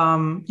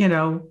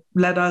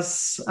 let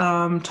us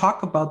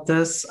talk about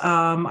this.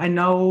 I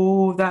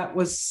know that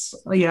was,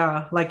 we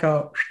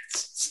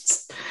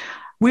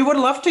would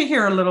love to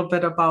hear a little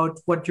bit about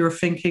what you're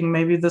thinking.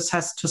 Maybe this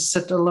has to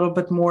sit a little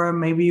bit more.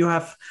 Maybe you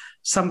have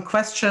some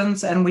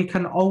questions, and we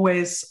can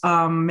always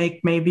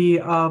make maybe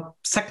a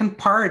second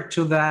part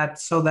to that,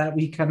 so that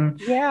we can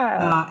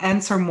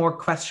answer more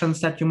questions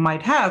that you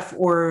might have,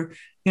 or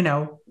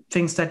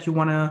things that you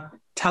want to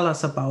tell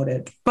us about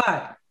it.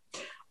 But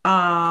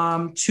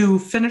to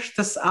finish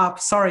this up,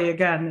 sorry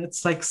again,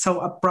 it's like so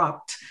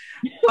abrupt,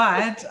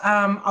 but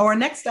our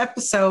next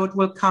episode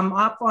will come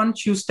up on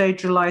Tuesday,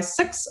 July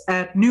 6th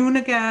at noon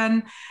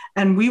again,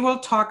 and we will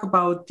talk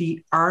about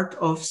the art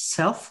of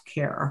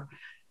self-care.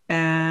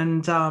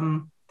 And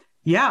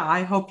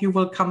I hope you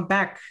will come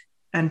back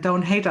and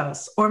don't hate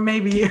us, or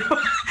maybe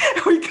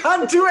we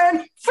can't do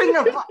anything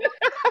about it.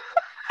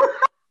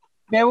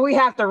 Maybe we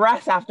have to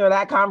rest after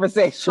that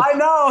conversation. I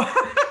know.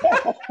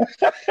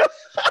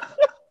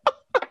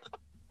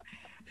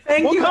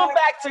 We'll come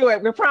back to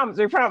it. We promise.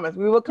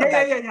 We will come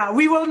back. Yeah.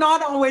 We will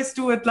not always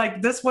do it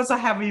like this. Was a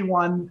heavy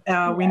one,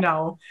 we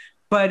know,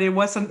 but it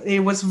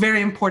was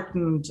very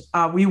important.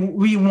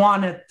 We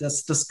wanted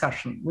this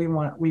discussion. We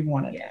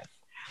wanted it.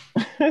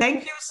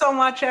 Thank you so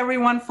much,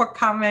 everyone, for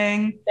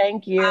coming.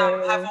 Thank you.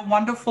 Have a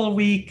wonderful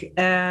week,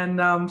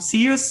 and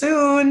see you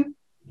soon.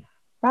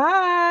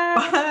 Bye.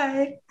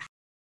 Bye.